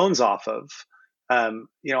take loans off of, I'm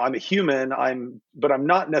a human, but I'm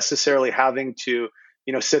not necessarily having to,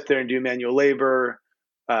 sit there and do manual labor,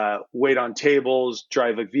 wait on tables,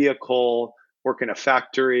 drive a vehicle, work in a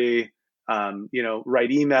factory, write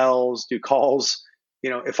emails, do calls.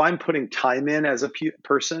 If I'm putting time in as a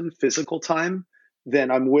person, physical time, then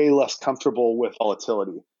I'm way less comfortable with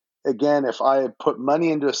volatility. Again, if I put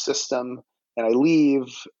money into a system and I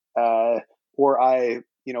leave, or I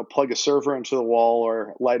plug a server into the wall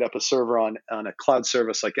or light up a server on a cloud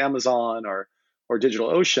service like Amazon or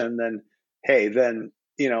DigitalOcean, then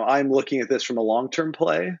I'm looking at this from a long-term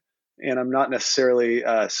play, and I'm not necessarily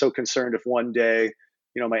so concerned if one day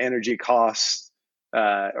my energy costs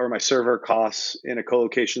or my server costs in a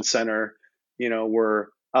co-location center were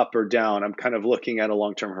up or down. I'm kind of looking at a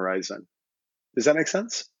long-term horizon. Does that make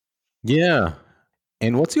sense? Yeah.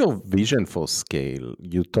 And what's your vision for Scale?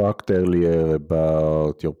 You talked earlier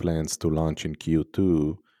about your plans to launch in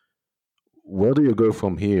Q2. Where do you go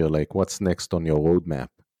from here? Like, what's next on your roadmap?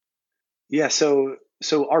 Yeah, so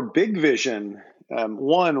our big vision,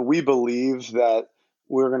 one, we believe that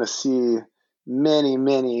we're going to see many,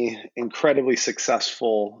 many incredibly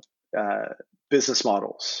successful business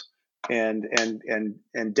models and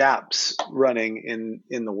dApps running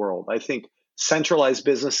in the world. I think centralized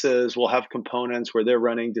businesses will have components where they're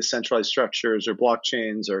running decentralized structures or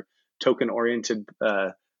blockchains or token-oriented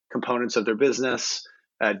components of their business.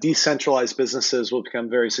 Decentralized businesses will become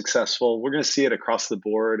very successful. We're going to see it across the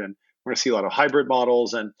board, and we're going to see a lot of hybrid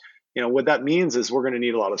models. And what that means is we're going to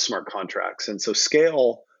need a lot of smart contracts. And so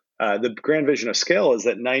Scale, the grand vision of Scale is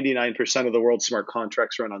that 99% of the world's smart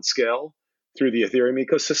contracts run on Scale through the Ethereum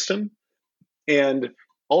ecosystem, and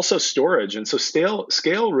also storage. And so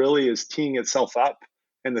Scale really is teeing itself up,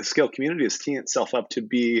 and the Scale community is teeing itself up to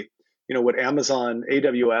be, what Amazon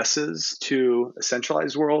AWS is to a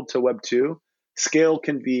centralized world, to Web 2. Scale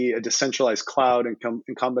can be a decentralized cloud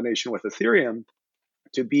in combination with Ethereum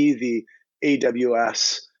to be the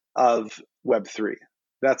AWS of Web3.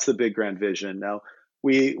 That's the big grand vision. Now,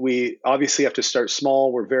 we obviously have to start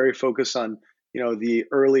small. We're very focused on the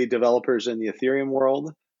early developers in the Ethereum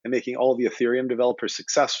world and making all the Ethereum developers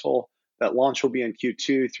successful. That launch will be in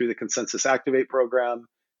Q2 through the Consensus Activate program,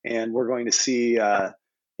 and we're going to see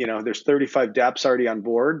there's 35 dApps already on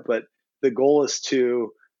board, but the goal is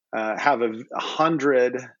to have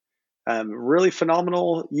 100 really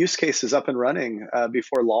phenomenal use cases up and running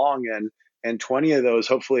before long, and 20 of those,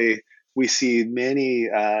 hopefully, we see many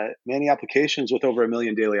applications with over 1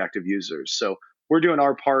 million daily active users. So we're doing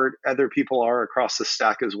our part. Other people are across the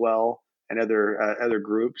stack as well, and other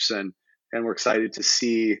groups, and we're excited to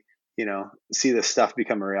see this stuff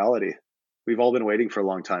become a reality. We've all been waiting for a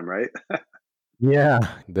long time, right? Yeah,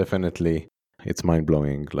 definitely. It's mind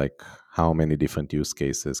blowing, like how many different use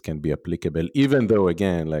cases can be applicable, even though,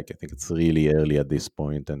 again, like I think it's really early at this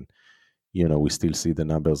point, and we still see the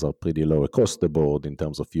numbers are pretty low across the board in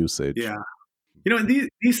terms of usage. Yeah. And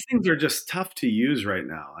these things are just tough to use right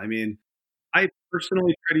now. I mean, I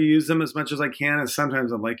personally try to use them as much as I can, and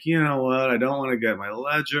sometimes I'm like, you know what, I don't want to get my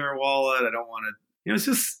Ledger wallet. I don't want to,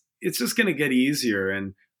 it's just going to get easier,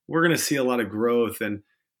 and we're going to see a lot of growth. And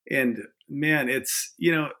man, it's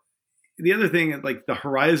the other thing, like the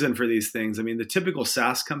horizon for these things. I mean, the typical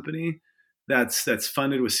SaaS company that's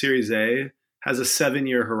funded with Series A has a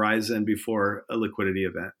 7-year horizon before a liquidity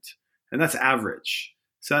event, and that's average.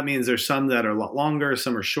 So that means there's some that are a lot longer,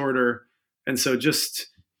 some are shorter, and so just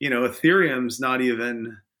Ethereum's not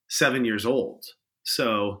even 7 years old.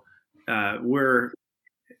 So then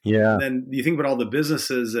you think about all the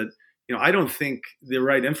businesses that, I don't think the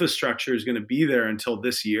right infrastructure is going to be there until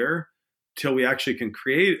this year, till we actually can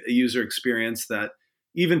create a user experience that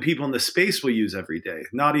even people in the space will use every day.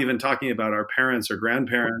 Not even talking about our parents or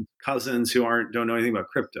grandparents, cousins who don't know anything about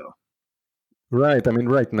crypto. Right. I mean,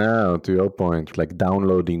 right now, to your point, like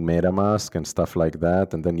downloading MetaMask and stuff like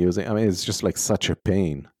that, and then using, I mean, it's just like such a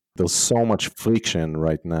pain. There's so much friction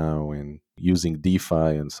right now in using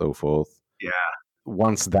DeFi and so forth. Yeah.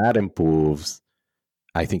 Once that improves,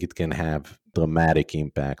 I think it can have dramatic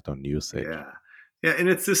impact on usage. Yeah. Yeah. And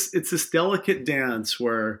it's this delicate dance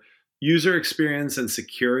where user experience and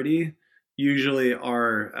security usually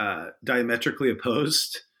are diametrically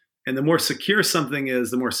opposed. And the more secure something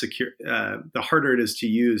is, the more secure, the harder it is to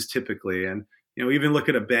use typically. And, even look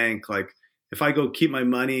at a bank, like if I go keep my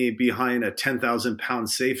money behind a 10,000 pound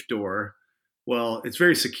safe door, well, it's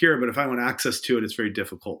very secure, but if I want access to it, it's very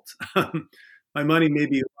difficult. My money may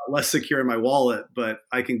be less secure in my wallet, but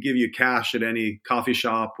I can give you cash at any coffee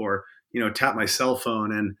shop or, tap my cell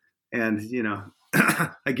phone and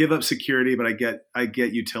I give up security, but I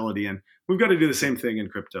get utility. And we've got to do the same thing in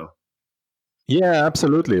crypto. Yeah,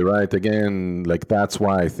 absolutely. Right. Again, like that's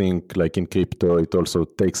why I think like in crypto, it also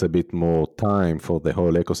takes a bit more time for the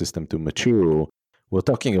whole ecosystem to mature. We're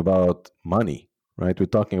talking about money, right? We're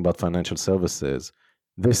talking about financial services.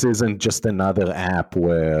 This isn't just another app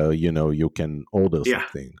where, you can order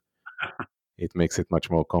something. It makes it much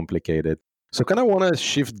more complicated. So kind of want to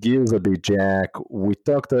shift gears a bit, Jack. We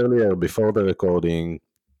talked earlier before the recording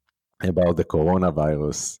about the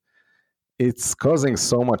coronavirus. It's causing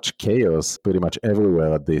so much chaos pretty much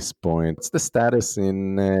everywhere at this point. What's the status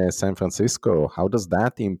in San Francisco? How does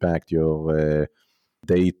that impact your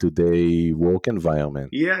day-to-day work environment?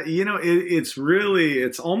 Yeah,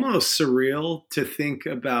 it's almost surreal to think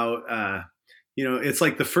about. It's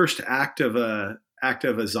like the first act of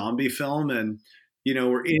a zombie film, and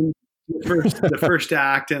we're in the first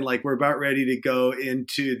act, and like we're about ready to go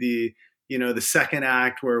into the the second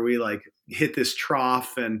act where we like hit this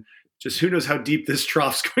trough, and just who knows how deep this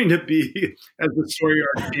trough's going to be as the story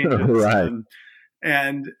arc changes. Right.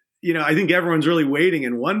 And I think everyone's really waiting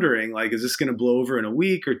and wondering, like, is this going to blow over in a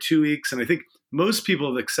week or 2 weeks? And I think most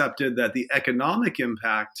people have accepted that the economic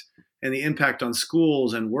impact and the impact on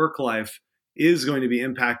schools and work life is going to be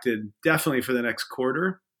impacted definitely for the next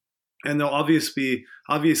quarter. And there'll obviously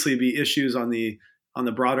be issues on the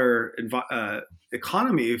broader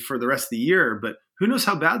economy for the rest of the year. But who knows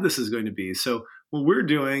how bad this is going to be? So what we're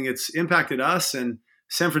doing, it's impacted us, and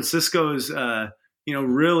San Francisco is,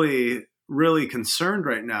 really, really concerned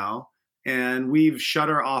right now. And we've shut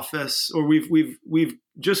our office, or we've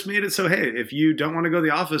just made it so, hey, if you don't want to go to the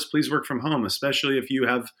office, please work from home, especially if you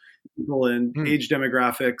have people in age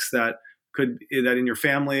demographics that in your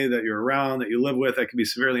family that you're around, that you live with, that could be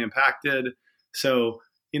severely impacted. So,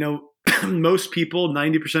 most people,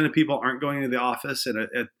 90% of people aren't going to the office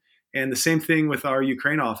and the same thing with our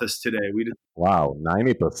Ukraine office today. Wow,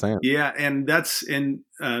 90%. Yeah, and that's in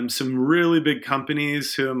some really big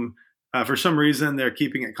companies whom, for some reason, they're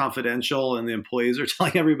keeping it confidential, and the employees are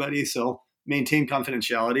telling everybody, so maintain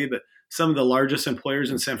confidentiality. But some of the largest employers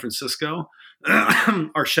in San Francisco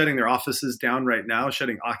are shutting their offices down right now,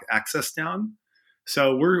 shutting access down.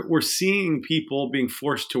 So we're seeing people being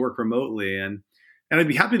forced to work remotely, and I'd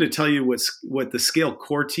be happy to tell you what the Scale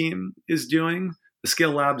core team is doing, the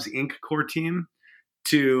Scale Labs Inc. core team,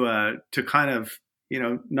 to kind of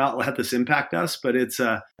not let this impact us. But it's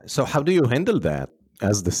So how do you handle that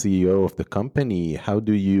as the CEO of the company? How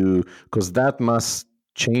do you, because that must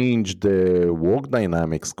change the work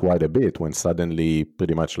dynamics quite a bit when suddenly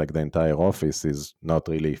pretty much like the entire office is not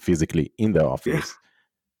really physically in the office.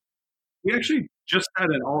 We actually just had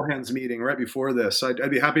an all hands meeting right before this. So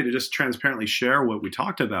I'd be happy to just transparently share what we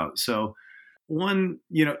talked about. So one,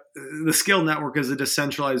 the Scale network is a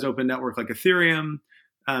decentralized open network like Ethereum.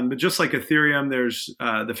 But just like Ethereum, there's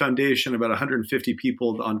the foundation, about 150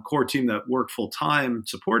 people on core team that work full time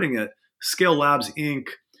supporting it. Scale Labs Inc.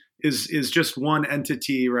 is just one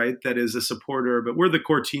entity, right? That is a supporter, but we're the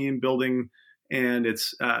core team building, and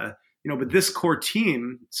it's but this core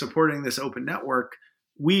team supporting this open network,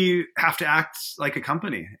 we have to act like a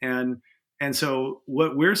company, and so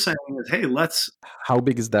what we're saying is, hey, let's. How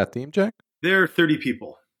big is that team, Jack? They're 30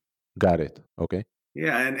 people. Got it. Okay.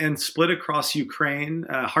 Yeah, and split across Ukraine,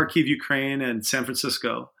 Kharkiv, Ukraine, and San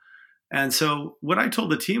Francisco. And so what I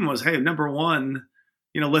told the team was, hey, number one,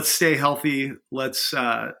 let's stay healthy. Let's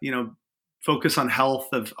focus on health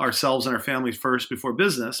of ourselves and our families first before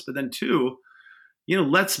business. But then two,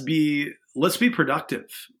 let's be productive.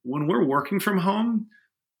 When we're working from home,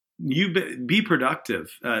 be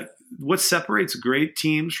productive. What separates great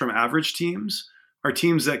teams from average teams are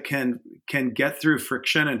teams that can get through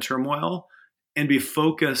friction and turmoil and be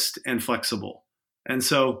focused and flexible. And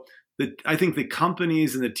so I think the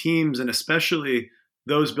companies and the teams, and especially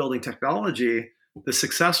those building technology, the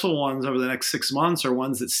successful ones over the next 6 months are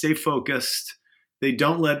ones that stay focused. They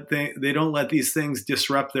don't let these things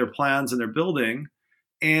disrupt their plans and their building.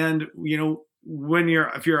 And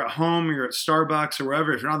if you're at home, you're at Starbucks or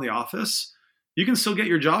wherever, if you're not in the office, you can still get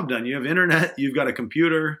your job done. You have internet, you've got a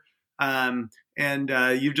computer, and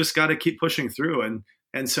you've just got to keep pushing through.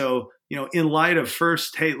 And so, in light of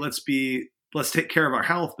first, hey, let's take care of our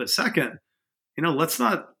health. But second, it's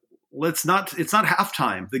not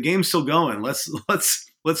halftime. The game's still going.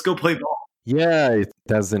 Let's go play ball. Yeah, it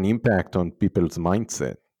has an impact on people's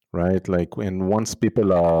mindset, right? Like once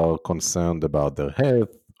people are concerned about their health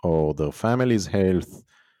or their family's health,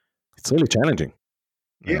 it's really challenging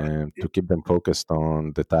to keep them focused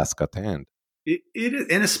on the task at hand. It is,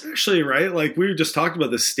 and especially, right, like we just talked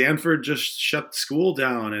about this, Stanford just shut school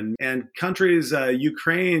down, and countries,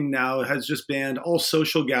 Ukraine now has just banned all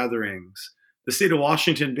social gatherings. The state of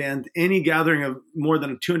Washington banned any gathering of more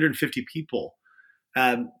than 250 people.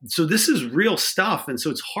 So this is real stuff, and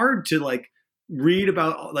so it's hard to read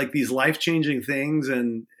about these life-changing things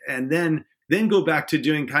and then go back to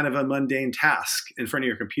doing kind of a mundane task in front of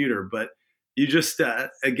your computer. But you just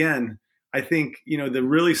again, I think, the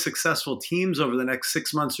really successful teams over the next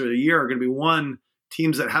 6 months or a year are going to be, one,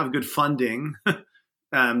 teams that have good funding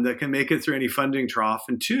that can make it through any funding trough,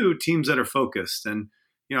 and two, teams that are focused. And,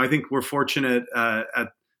 I think we're fortunate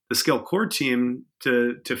at the Scale core team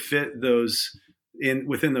to fit those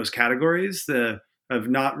within those categories of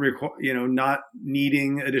not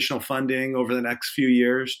needing additional funding over the next few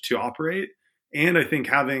years to operate. And I think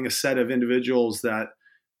having a set of individuals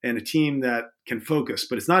and a team that can focus,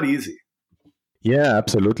 but it's not easy. Yeah,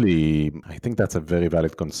 absolutely. I think that's a very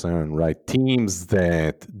valid concern, right? Teams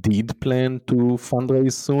that did plan to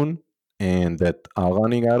fundraise soon and that are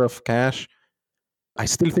running out of cash, I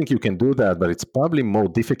still think you can do that, but it's probably more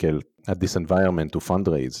difficult at this environment to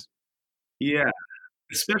fundraise. Yeah,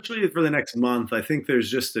 especially for the next month. I think there's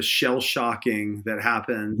just a shell shocking that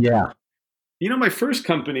happened. Yeah. My first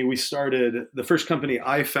company the first company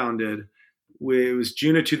I founded, it was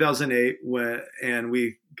June of 2008 and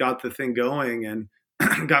we got the thing going and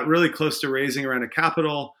got really close to raising a round of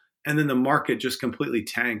capital. And then the market just completely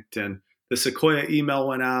tanked, and the Sequoia email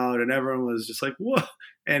went out and everyone was just like, whoa.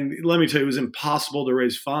 And let me tell you, it was impossible to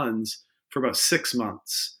raise funds for about 6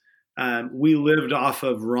 months. We lived off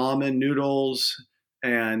of ramen noodles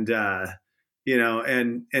and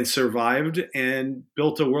survived and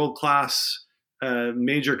built a world-class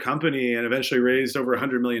major company, and eventually raised over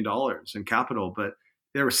 $100 million in capital. But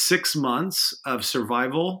there were 6 months of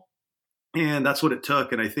survival, and that's what it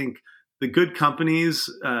took. And I think the good companies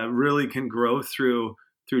really can grow through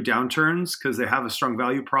downturns because they have a strong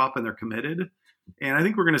value prop and they're committed. And I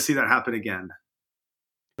think we're going to see that happen again.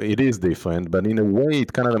 It is different, but in a way,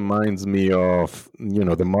 it kind of reminds me of,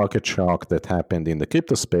 the market shock that happened in the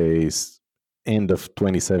crypto space end of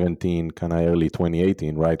 2017, kind of early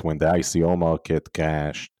 2018, right? When the ICO market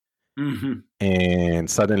crashed. Mm-hmm. And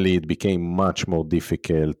suddenly it became much more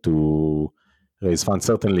difficult to raise funds,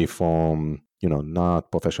 certainly from,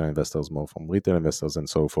 not professional investors, more from retail investors and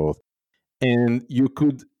so forth. And you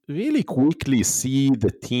could really quickly see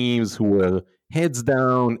the teams who were heads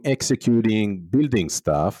down, executing, building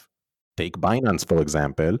stuff, take Binance, for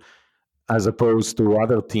example, as opposed to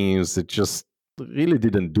other teams that just really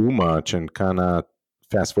didn't do much and kind of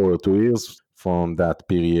fast forward 2 years from that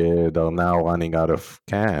period are now running out of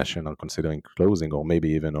cash and are considering closing or maybe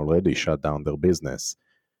even already shut down their business.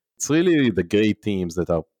 It's really the great teams that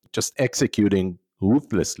are just executing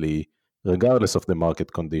ruthlessly, regardless of the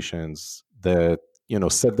market conditions, that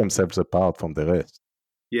set themselves apart from the rest.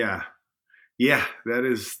 Yeah, yeah, that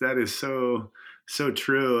is so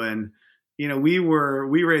true. And we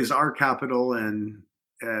raised our capital, and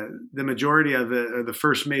the majority of it, or the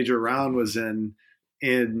first major round, was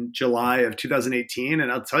in July of 2018.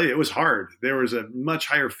 And I'll tell you, it was hard. There was a much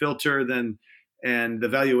higher filter and the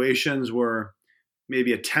valuations were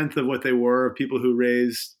maybe a tenth of what they were of people who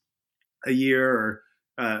raised a year or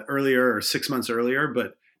earlier or 6 months earlier.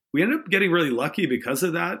 But we ended up getting really lucky because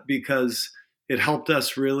of that, because it helped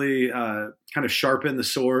us really kind of sharpen the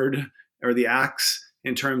sword or the axe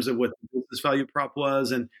in terms of what the business value prop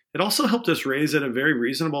was. And it also helped us raise at a very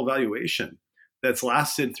reasonable valuation that's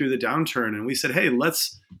lasted through the downturn. And we said, hey,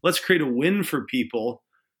 let's create a win for people,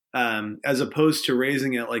 as opposed to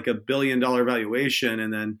raising it like $1 billion valuation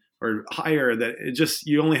and then or higher, that it just,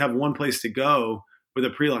 you only have one place to go with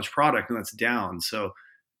a pre-launch product, and that's down. So,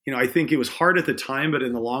 I think it was hard at the time, but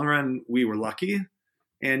in the long run, we were lucky.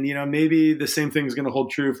 And, maybe the same thing is going to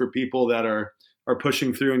hold true for people that are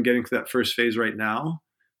pushing through and getting to that first phase right now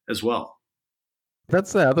as well.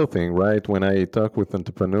 That's the other thing, right? When I talk with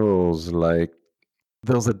entrepreneurs, like,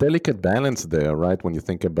 there's a delicate balance there, right? When you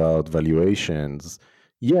think about valuations,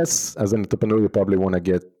 yes, as an entrepreneur, you probably want to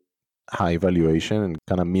get high valuation and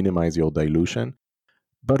kind of minimize your dilution.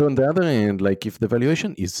 But on the other hand, like if the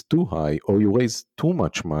valuation is too high or you raise too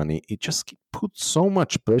much money, it just puts so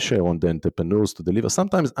much pressure on the entrepreneurs to deliver,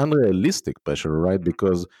 sometimes unrealistic pressure, right?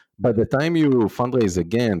 Because by the time you fundraise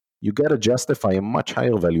again, you got to justify a much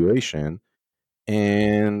higher valuation.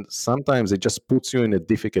 And sometimes it just puts you in a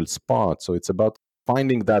difficult spot. So it's about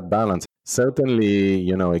finding that balance.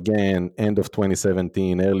 Certainly, again, end of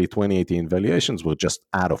 2017, early 2018, valuations were just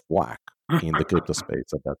out of whack in the crypto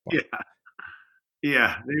space at that point.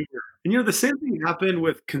 Yeah, they were. And the same thing happened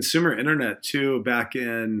with consumer internet too, back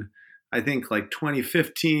in, I think, like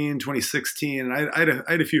 2015, 2016. And I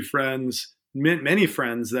had a few friends, many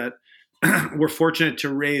friends that were fortunate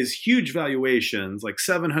to raise huge valuations, like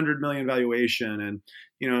 700 million valuation,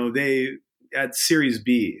 and they at Series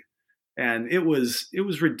B, and it was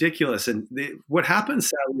ridiculous. And what happened,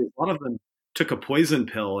 sadly, is a lot of them took a poison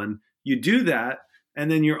pill, and you do that,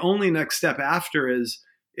 and then your only next step after is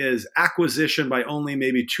acquisition by only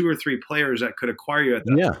maybe 2 or 3 players that could acquire you at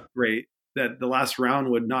that rate that the last round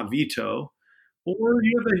would not veto, or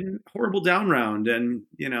you have a horrible down round, and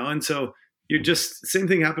and so you're just, same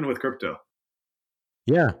thing happened with crypto.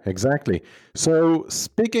 Yeah, exactly. So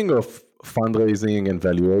speaking of fundraising and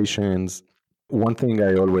valuations, one thing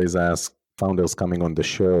I always ask founders coming on the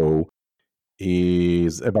show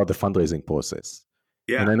is about the fundraising process.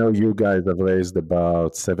 Yeah. And I know you guys have raised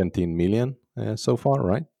about 17 million so far,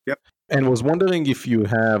 right? Yep. And was wondering if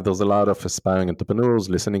there's a lot of aspiring entrepreneurs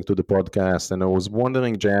listening to the podcast. And I was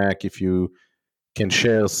wondering, Jack, if you can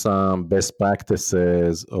share some best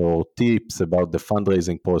practices or tips about the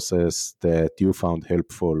fundraising process that you found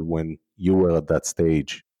helpful when you were at that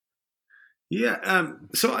stage. Yeah.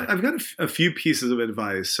 So I've got a few pieces of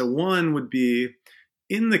advice. So one would be,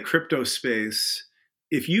 in the crypto space,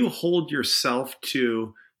 if you hold yourself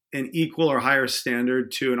to an equal or higher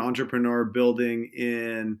standard to an entrepreneur building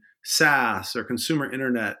in SaaS or consumer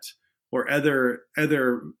internet or other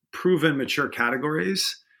proven mature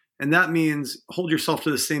categories, and that means hold yourself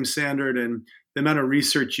to the same standard, and the amount of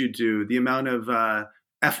research you do, the amount of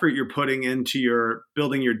effort you're putting into your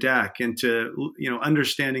building your deck, into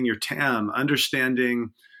understanding your TAM,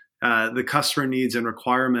 understanding the customer needs and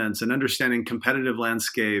requirements, and understanding competitive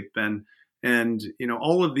landscape, and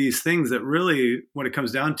all of these things that really, when it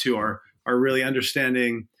comes down to, are really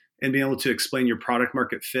understanding and being able to explain your product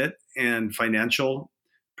market fit and financial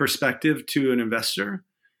perspective to an investor.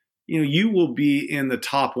 You will be in the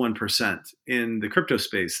top 1% in the crypto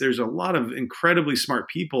space. There's a lot of incredibly smart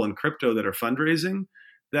people in crypto that are fundraising,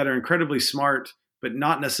 that are incredibly smart, but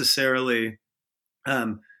not necessarily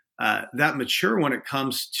that mature when it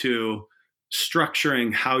comes to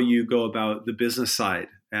structuring how you go about the business side.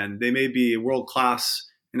 And they may be world-class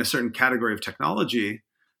in a certain category of technology,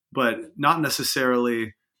 but not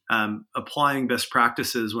necessarily applying best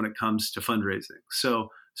practices when it comes to fundraising. So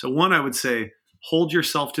one, I would say, hold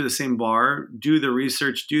yourself to the same bar, do the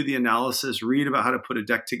research, do the analysis, read about how to put a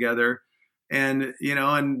deck together. And,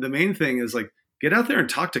 and the main thing is, like, get out there and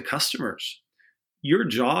talk to customers. Your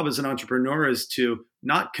job as an entrepreneur is to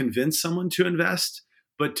not convince someone to invest,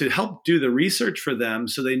 but to help do the research for them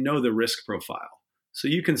so they know the risk profile. So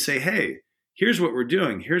you can say, hey, here's what we're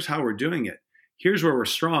doing. Here's how we're doing it. Here's where we're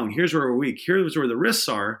strong. Here's where we're weak. Here's where the risks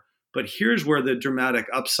are. But here's where the dramatic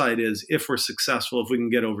upside is if we're successful, if we can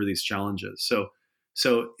get over these challenges.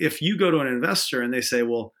 So if you go to an investor and they say,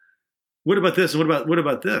 well, what about this? And what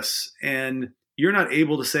about this? And you're not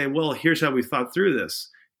able to say, well, here's how we thought through this.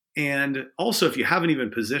 And also, if you haven't even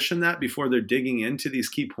positioned that before they're digging into these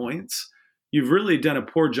key points, you've really done a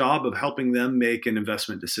poor job of helping them make an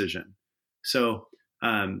investment decision. So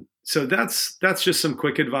that's just some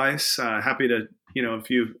quick advice. Happy to, if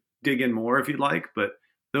you dig in more if you'd like, but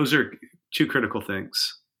those are two critical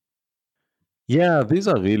things. Yeah, these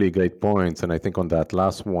are really great points. And I think on that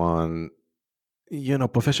last one,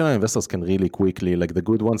 professional investors can really quickly, like the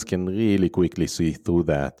good ones can really quickly see through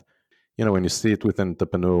that. When you sit with an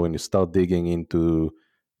entrepreneur and you start digging into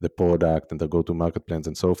the product and the go-to-market plans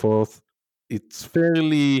and so forth, it's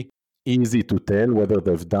fairly easy to tell whether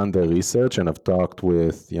they've done their research and have talked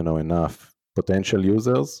with, enough potential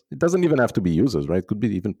users. It doesn't even have to be users, right? It could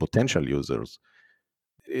be even potential users.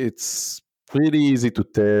 It's pretty easy to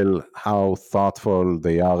tell how thoughtful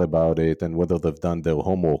they are about it and whether they've done their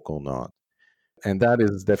homework or not. And that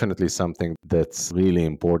is definitely something that's really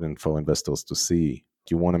important for investors to see.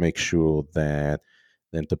 You want to make sure that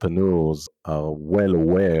the entrepreneurs are well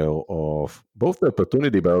aware of both the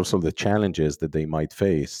opportunity, but also the challenges that they might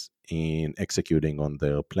face in executing on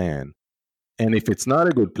their plan. And if it's not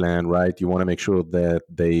a good plan, right, you want to make sure that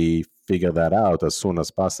they figure that out as soon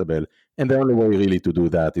as possible. And the only way really to do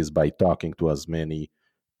that is by talking to as many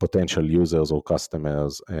potential users or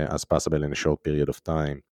customers as possible in a short period of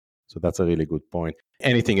time. So that's a really good point.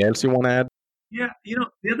 Anything else you want to add? Yeah,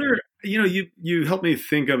 the other, you helped me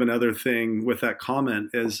think of another thing with that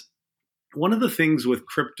comment is one of the things with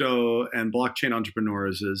crypto and blockchain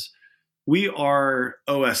entrepreneurs is we are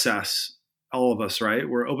OSS, all of us, right?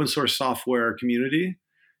 We're open source software community.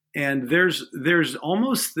 And there's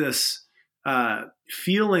almost this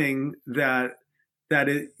feeling that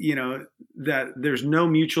there's no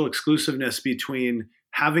mutual exclusiveness between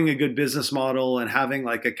having a good business model and having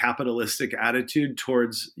like a capitalistic attitude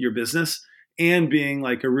towards your business and being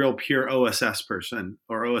like a real pure OSS person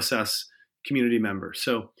or OSS community member.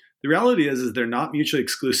 So the reality is they're not mutually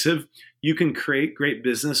exclusive. You can create great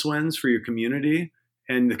business wins for your community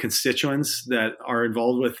and the constituents that are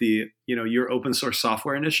involved with your open source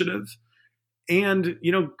software initiative and,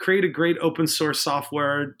 create a great open source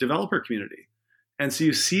software developer community. And so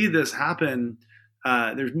you see this happen.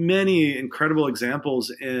 There's many incredible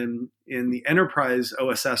examples in the enterprise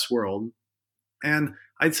OSS world. And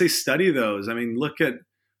I'd say study those. I mean, look at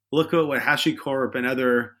what HashiCorp and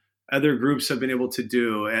other groups have been able to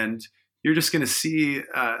do. And you're just going to see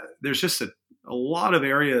there's just a lot of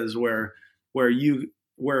areas where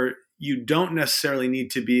you don't necessarily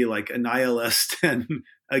need to be like a nihilist and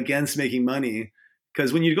against making money.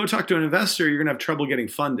 Because when you go talk to an investor, you're going to have trouble getting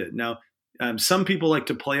funded. Now, some people like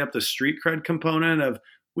to play up the street cred component of,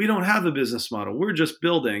 we don't have a business model, we're just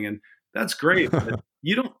building. And that's great. But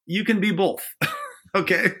you can be both.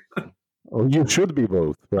 Okay. Oh, you should be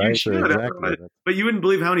both, right? You should, exactly. But you wouldn't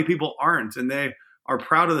believe how many people aren't, and they are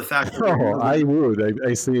proud of the fact that I would.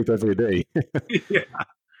 I see it every day. Yeah.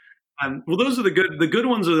 Well, those are the good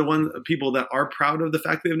ones are the ones people that are proud of the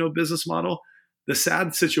fact they have no business model. The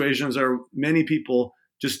sad situations are many people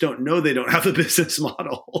just don't know they don't have a business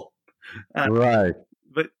model. Right.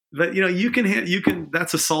 But you can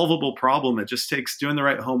that's a solvable problem. It just takes doing the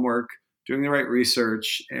right homework, doing the right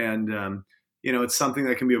research, and it's something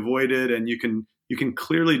that can be avoided, and you can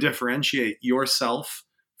clearly differentiate yourself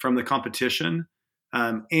from the competition,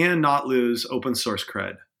 and not lose open source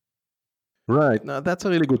cred. Right. Now, that's a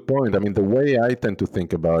really good point. I mean, the way I tend to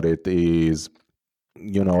think about it is,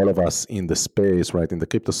 all of us in the space, right, in the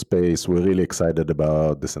crypto space, we're really excited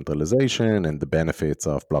about decentralization and the benefits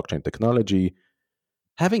of blockchain technology.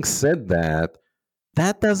 Having said that,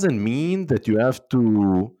 that doesn't mean that you have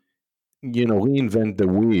to, reinvent the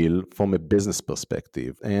wheel from a business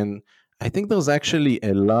perspective. And I think there's actually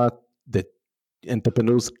a lot that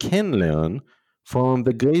entrepreneurs can learn from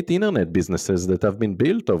the great internet businesses that have been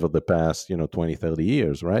built over the past, 20, 30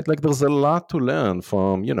 years, right? Like there's a lot to learn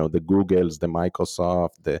from, the Googles, the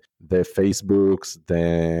Microsoft, the Facebooks,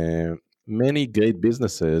 the many great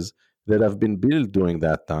businesses that have been built during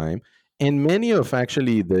that time. And many of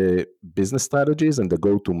actually the business strategies and the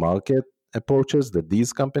go-to-market approaches that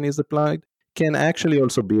these companies applied can actually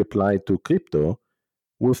also be applied to crypto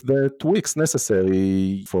with the tweaks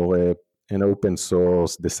necessary for an open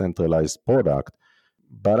source decentralized product.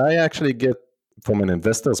 But I actually get, from an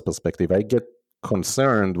investor's perspective, I get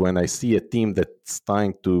concerned when I see a team that's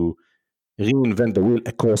trying to reinvent the wheel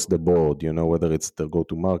across the board, whether it's their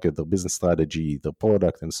go-to-market, their business strategy, their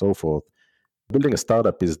product, and so forth. Building a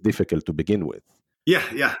startup is difficult to begin with.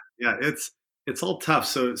 Yeah. It's all tough.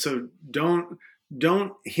 So don't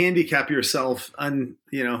handicap yourself when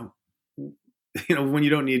you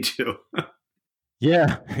don't need to.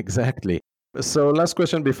 Yeah, exactly. So last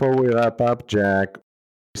question before we wrap up, Jack.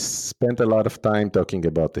 We spent a lot of time talking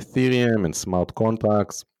about Ethereum and smart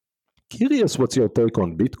contracts. Curious, what's your take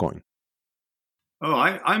on Bitcoin? Oh,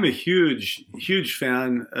 I'm a huge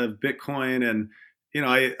fan of Bitcoin, and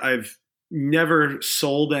I've never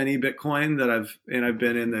sold any Bitcoin I've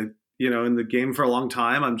been in the in the game for a long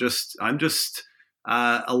time. I'm just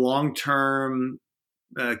a long-term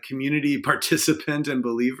community participant and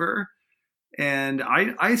believer, and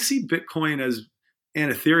I see Bitcoin as and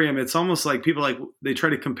Ethereum. It's almost like people they try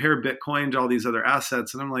to compare Bitcoin to all these other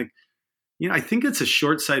assets, and I'm like, I think it's a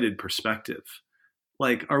short-sighted perspective.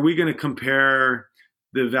 Like, are we going to compare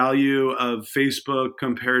the value of Facebook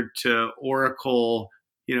compared to Oracle,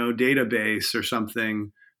 database or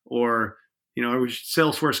something, or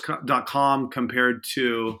Salesforce.com compared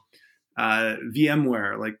to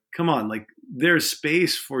VMware? Like, come on, like there's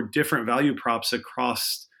space for different value props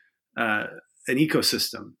across an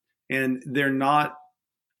ecosystem, and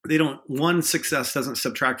one success doesn't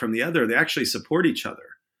subtract from the other. They actually support each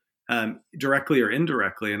other, directly or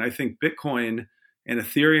indirectly. And I think Bitcoin and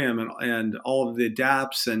Ethereum and all of the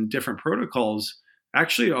dApps and different protocols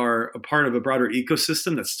actually are a part of a broader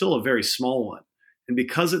ecosystem that's still a very small one. And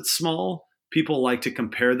because it's small, people like to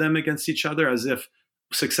compare them against each other as if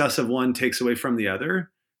success of one takes away from the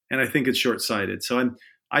other. And I think it's short-sighted. So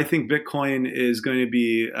I think Bitcoin is going to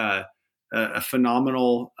be a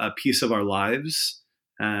phenomenal piece of our lives.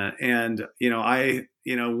 And there's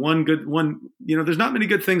not many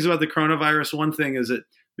good things about the coronavirus. One thing is that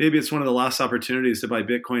maybe it's one of the last opportunities to buy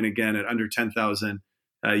Bitcoin again at under 10,000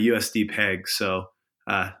 USD peg. So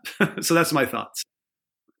that's my thoughts.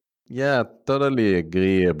 Yeah, totally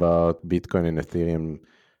agree about Bitcoin and Ethereum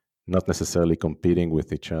not necessarily competing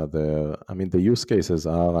with each other. I mean, the use cases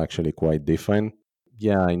are actually quite different.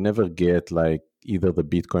 Yeah, I never get like either the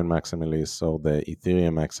Bitcoin maximalists or the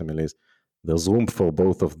Ethereum maximalists. There's room for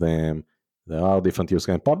both of them. There are different use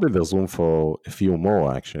cases. Probably there's room for a few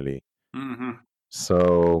more, actually. Mm-hmm.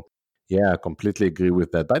 So, yeah, I completely agree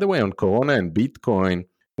with that. By the way, on Corona and Bitcoin,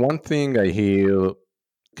 one thing I hear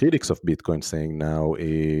critics of Bitcoin saying now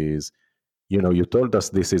is, you told us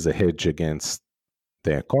this is a hedge against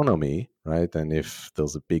the economy, right? And if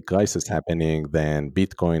there's a big crisis happening, then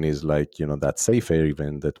Bitcoin is like, that safe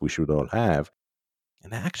haven that we should all have.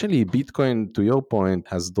 And actually, Bitcoin, to your point,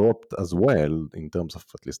 has dropped as well in terms of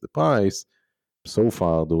at least the price so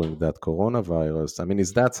far during that coronavirus. I mean,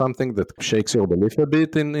 is that something that shakes your belief a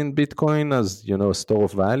bit in Bitcoin as, a store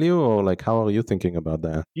of value, or like, how are you thinking about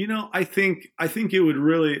that? I think it would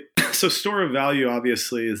really, so store of value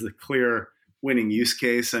obviously is the clear winning use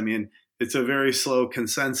case. I mean, it's a very slow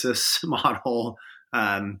consensus model.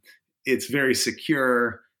 It's very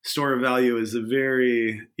secure. Store of value is a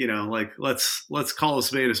very, let's call a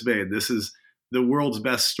spade a spade. This is the world's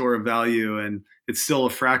best store of value, and it's still a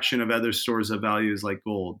fraction of other stores of values like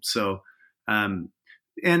gold. So, I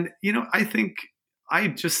think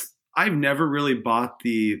I've never really bought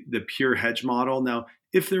the pure hedge model. Now,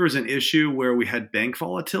 if there was an issue where we had bank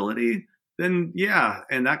volatility, then yeah,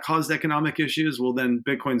 and that caused economic issues, well, then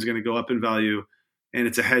Bitcoin's going to go up in value, and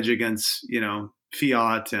it's a hedge against,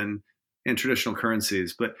 fiat and traditional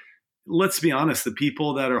currencies. But let's be honest, the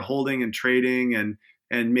people that are holding and trading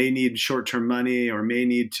and may need short-term money, or may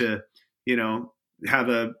need to, have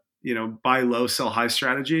a, buy low, sell high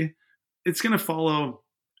strategy, it's going to follow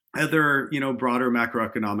other, broader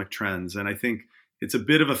macroeconomic trends. And I think it's a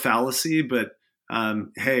bit of a fallacy, but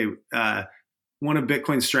one of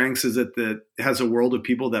Bitcoin's strengths is that it has a world of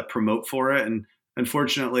people that promote for it. And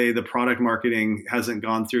unfortunately, the product marketing hasn't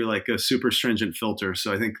gone through like a super stringent filter.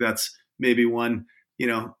 So I think that's maybe one,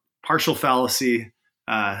 partial fallacy,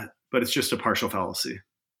 but it's just a partial fallacy.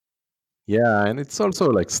 Yeah, and it's also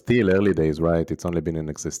like still early days, right? It's only been in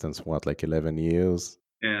existence, like 11 years?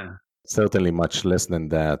 Yeah. Certainly much less than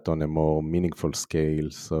that on a more meaningful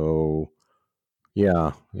scale. So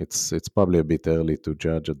yeah, it's probably a bit early to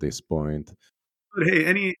judge at this point. But hey,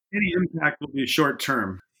 any impact will be short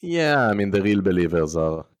term. Yeah, I mean, the real believers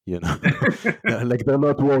are, like they're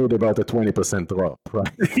not worried about a 20% drop,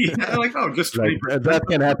 right? Yeah, like, just 20%. Like, that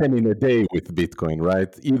can happen in a day with Bitcoin, right?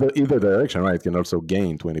 Either direction, right? It can also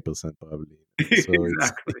gain 20% probably. So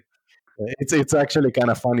exactly. It's actually kind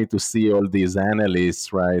of funny to see all these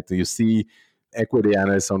analysts, right? You see equity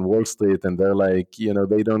analysts on Wall Street, and they're like,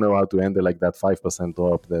 they don't know how to handle like that 5%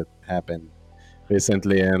 drop that happened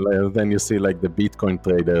recently. And then you see like the Bitcoin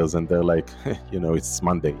traders, and they're like, it's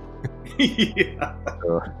Monday. Yeah.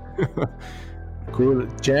 So, cool.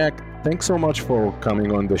 Jack, thanks so much for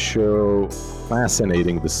coming on the show.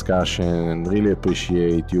 Fascinating discussion, and really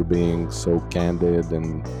appreciate you being so candid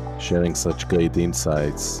and sharing such great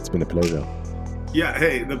insights. It's been a pleasure. Yeah,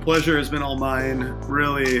 hey, the pleasure has been all mine.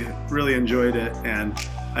 Really, really enjoyed it, and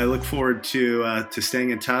I look forward to staying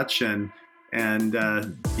in touch. And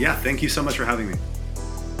yeah, thank you so much for having me.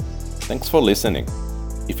 Thanks for listening.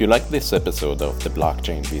 If you like this episode of the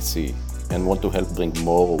Blockchain VC and want to help bring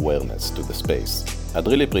more awareness to the space, I'd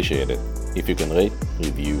really appreciate it if you can rate,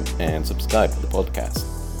 review, and subscribe to the podcast.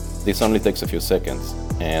 This only takes a few seconds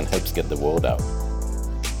and helps get the word out.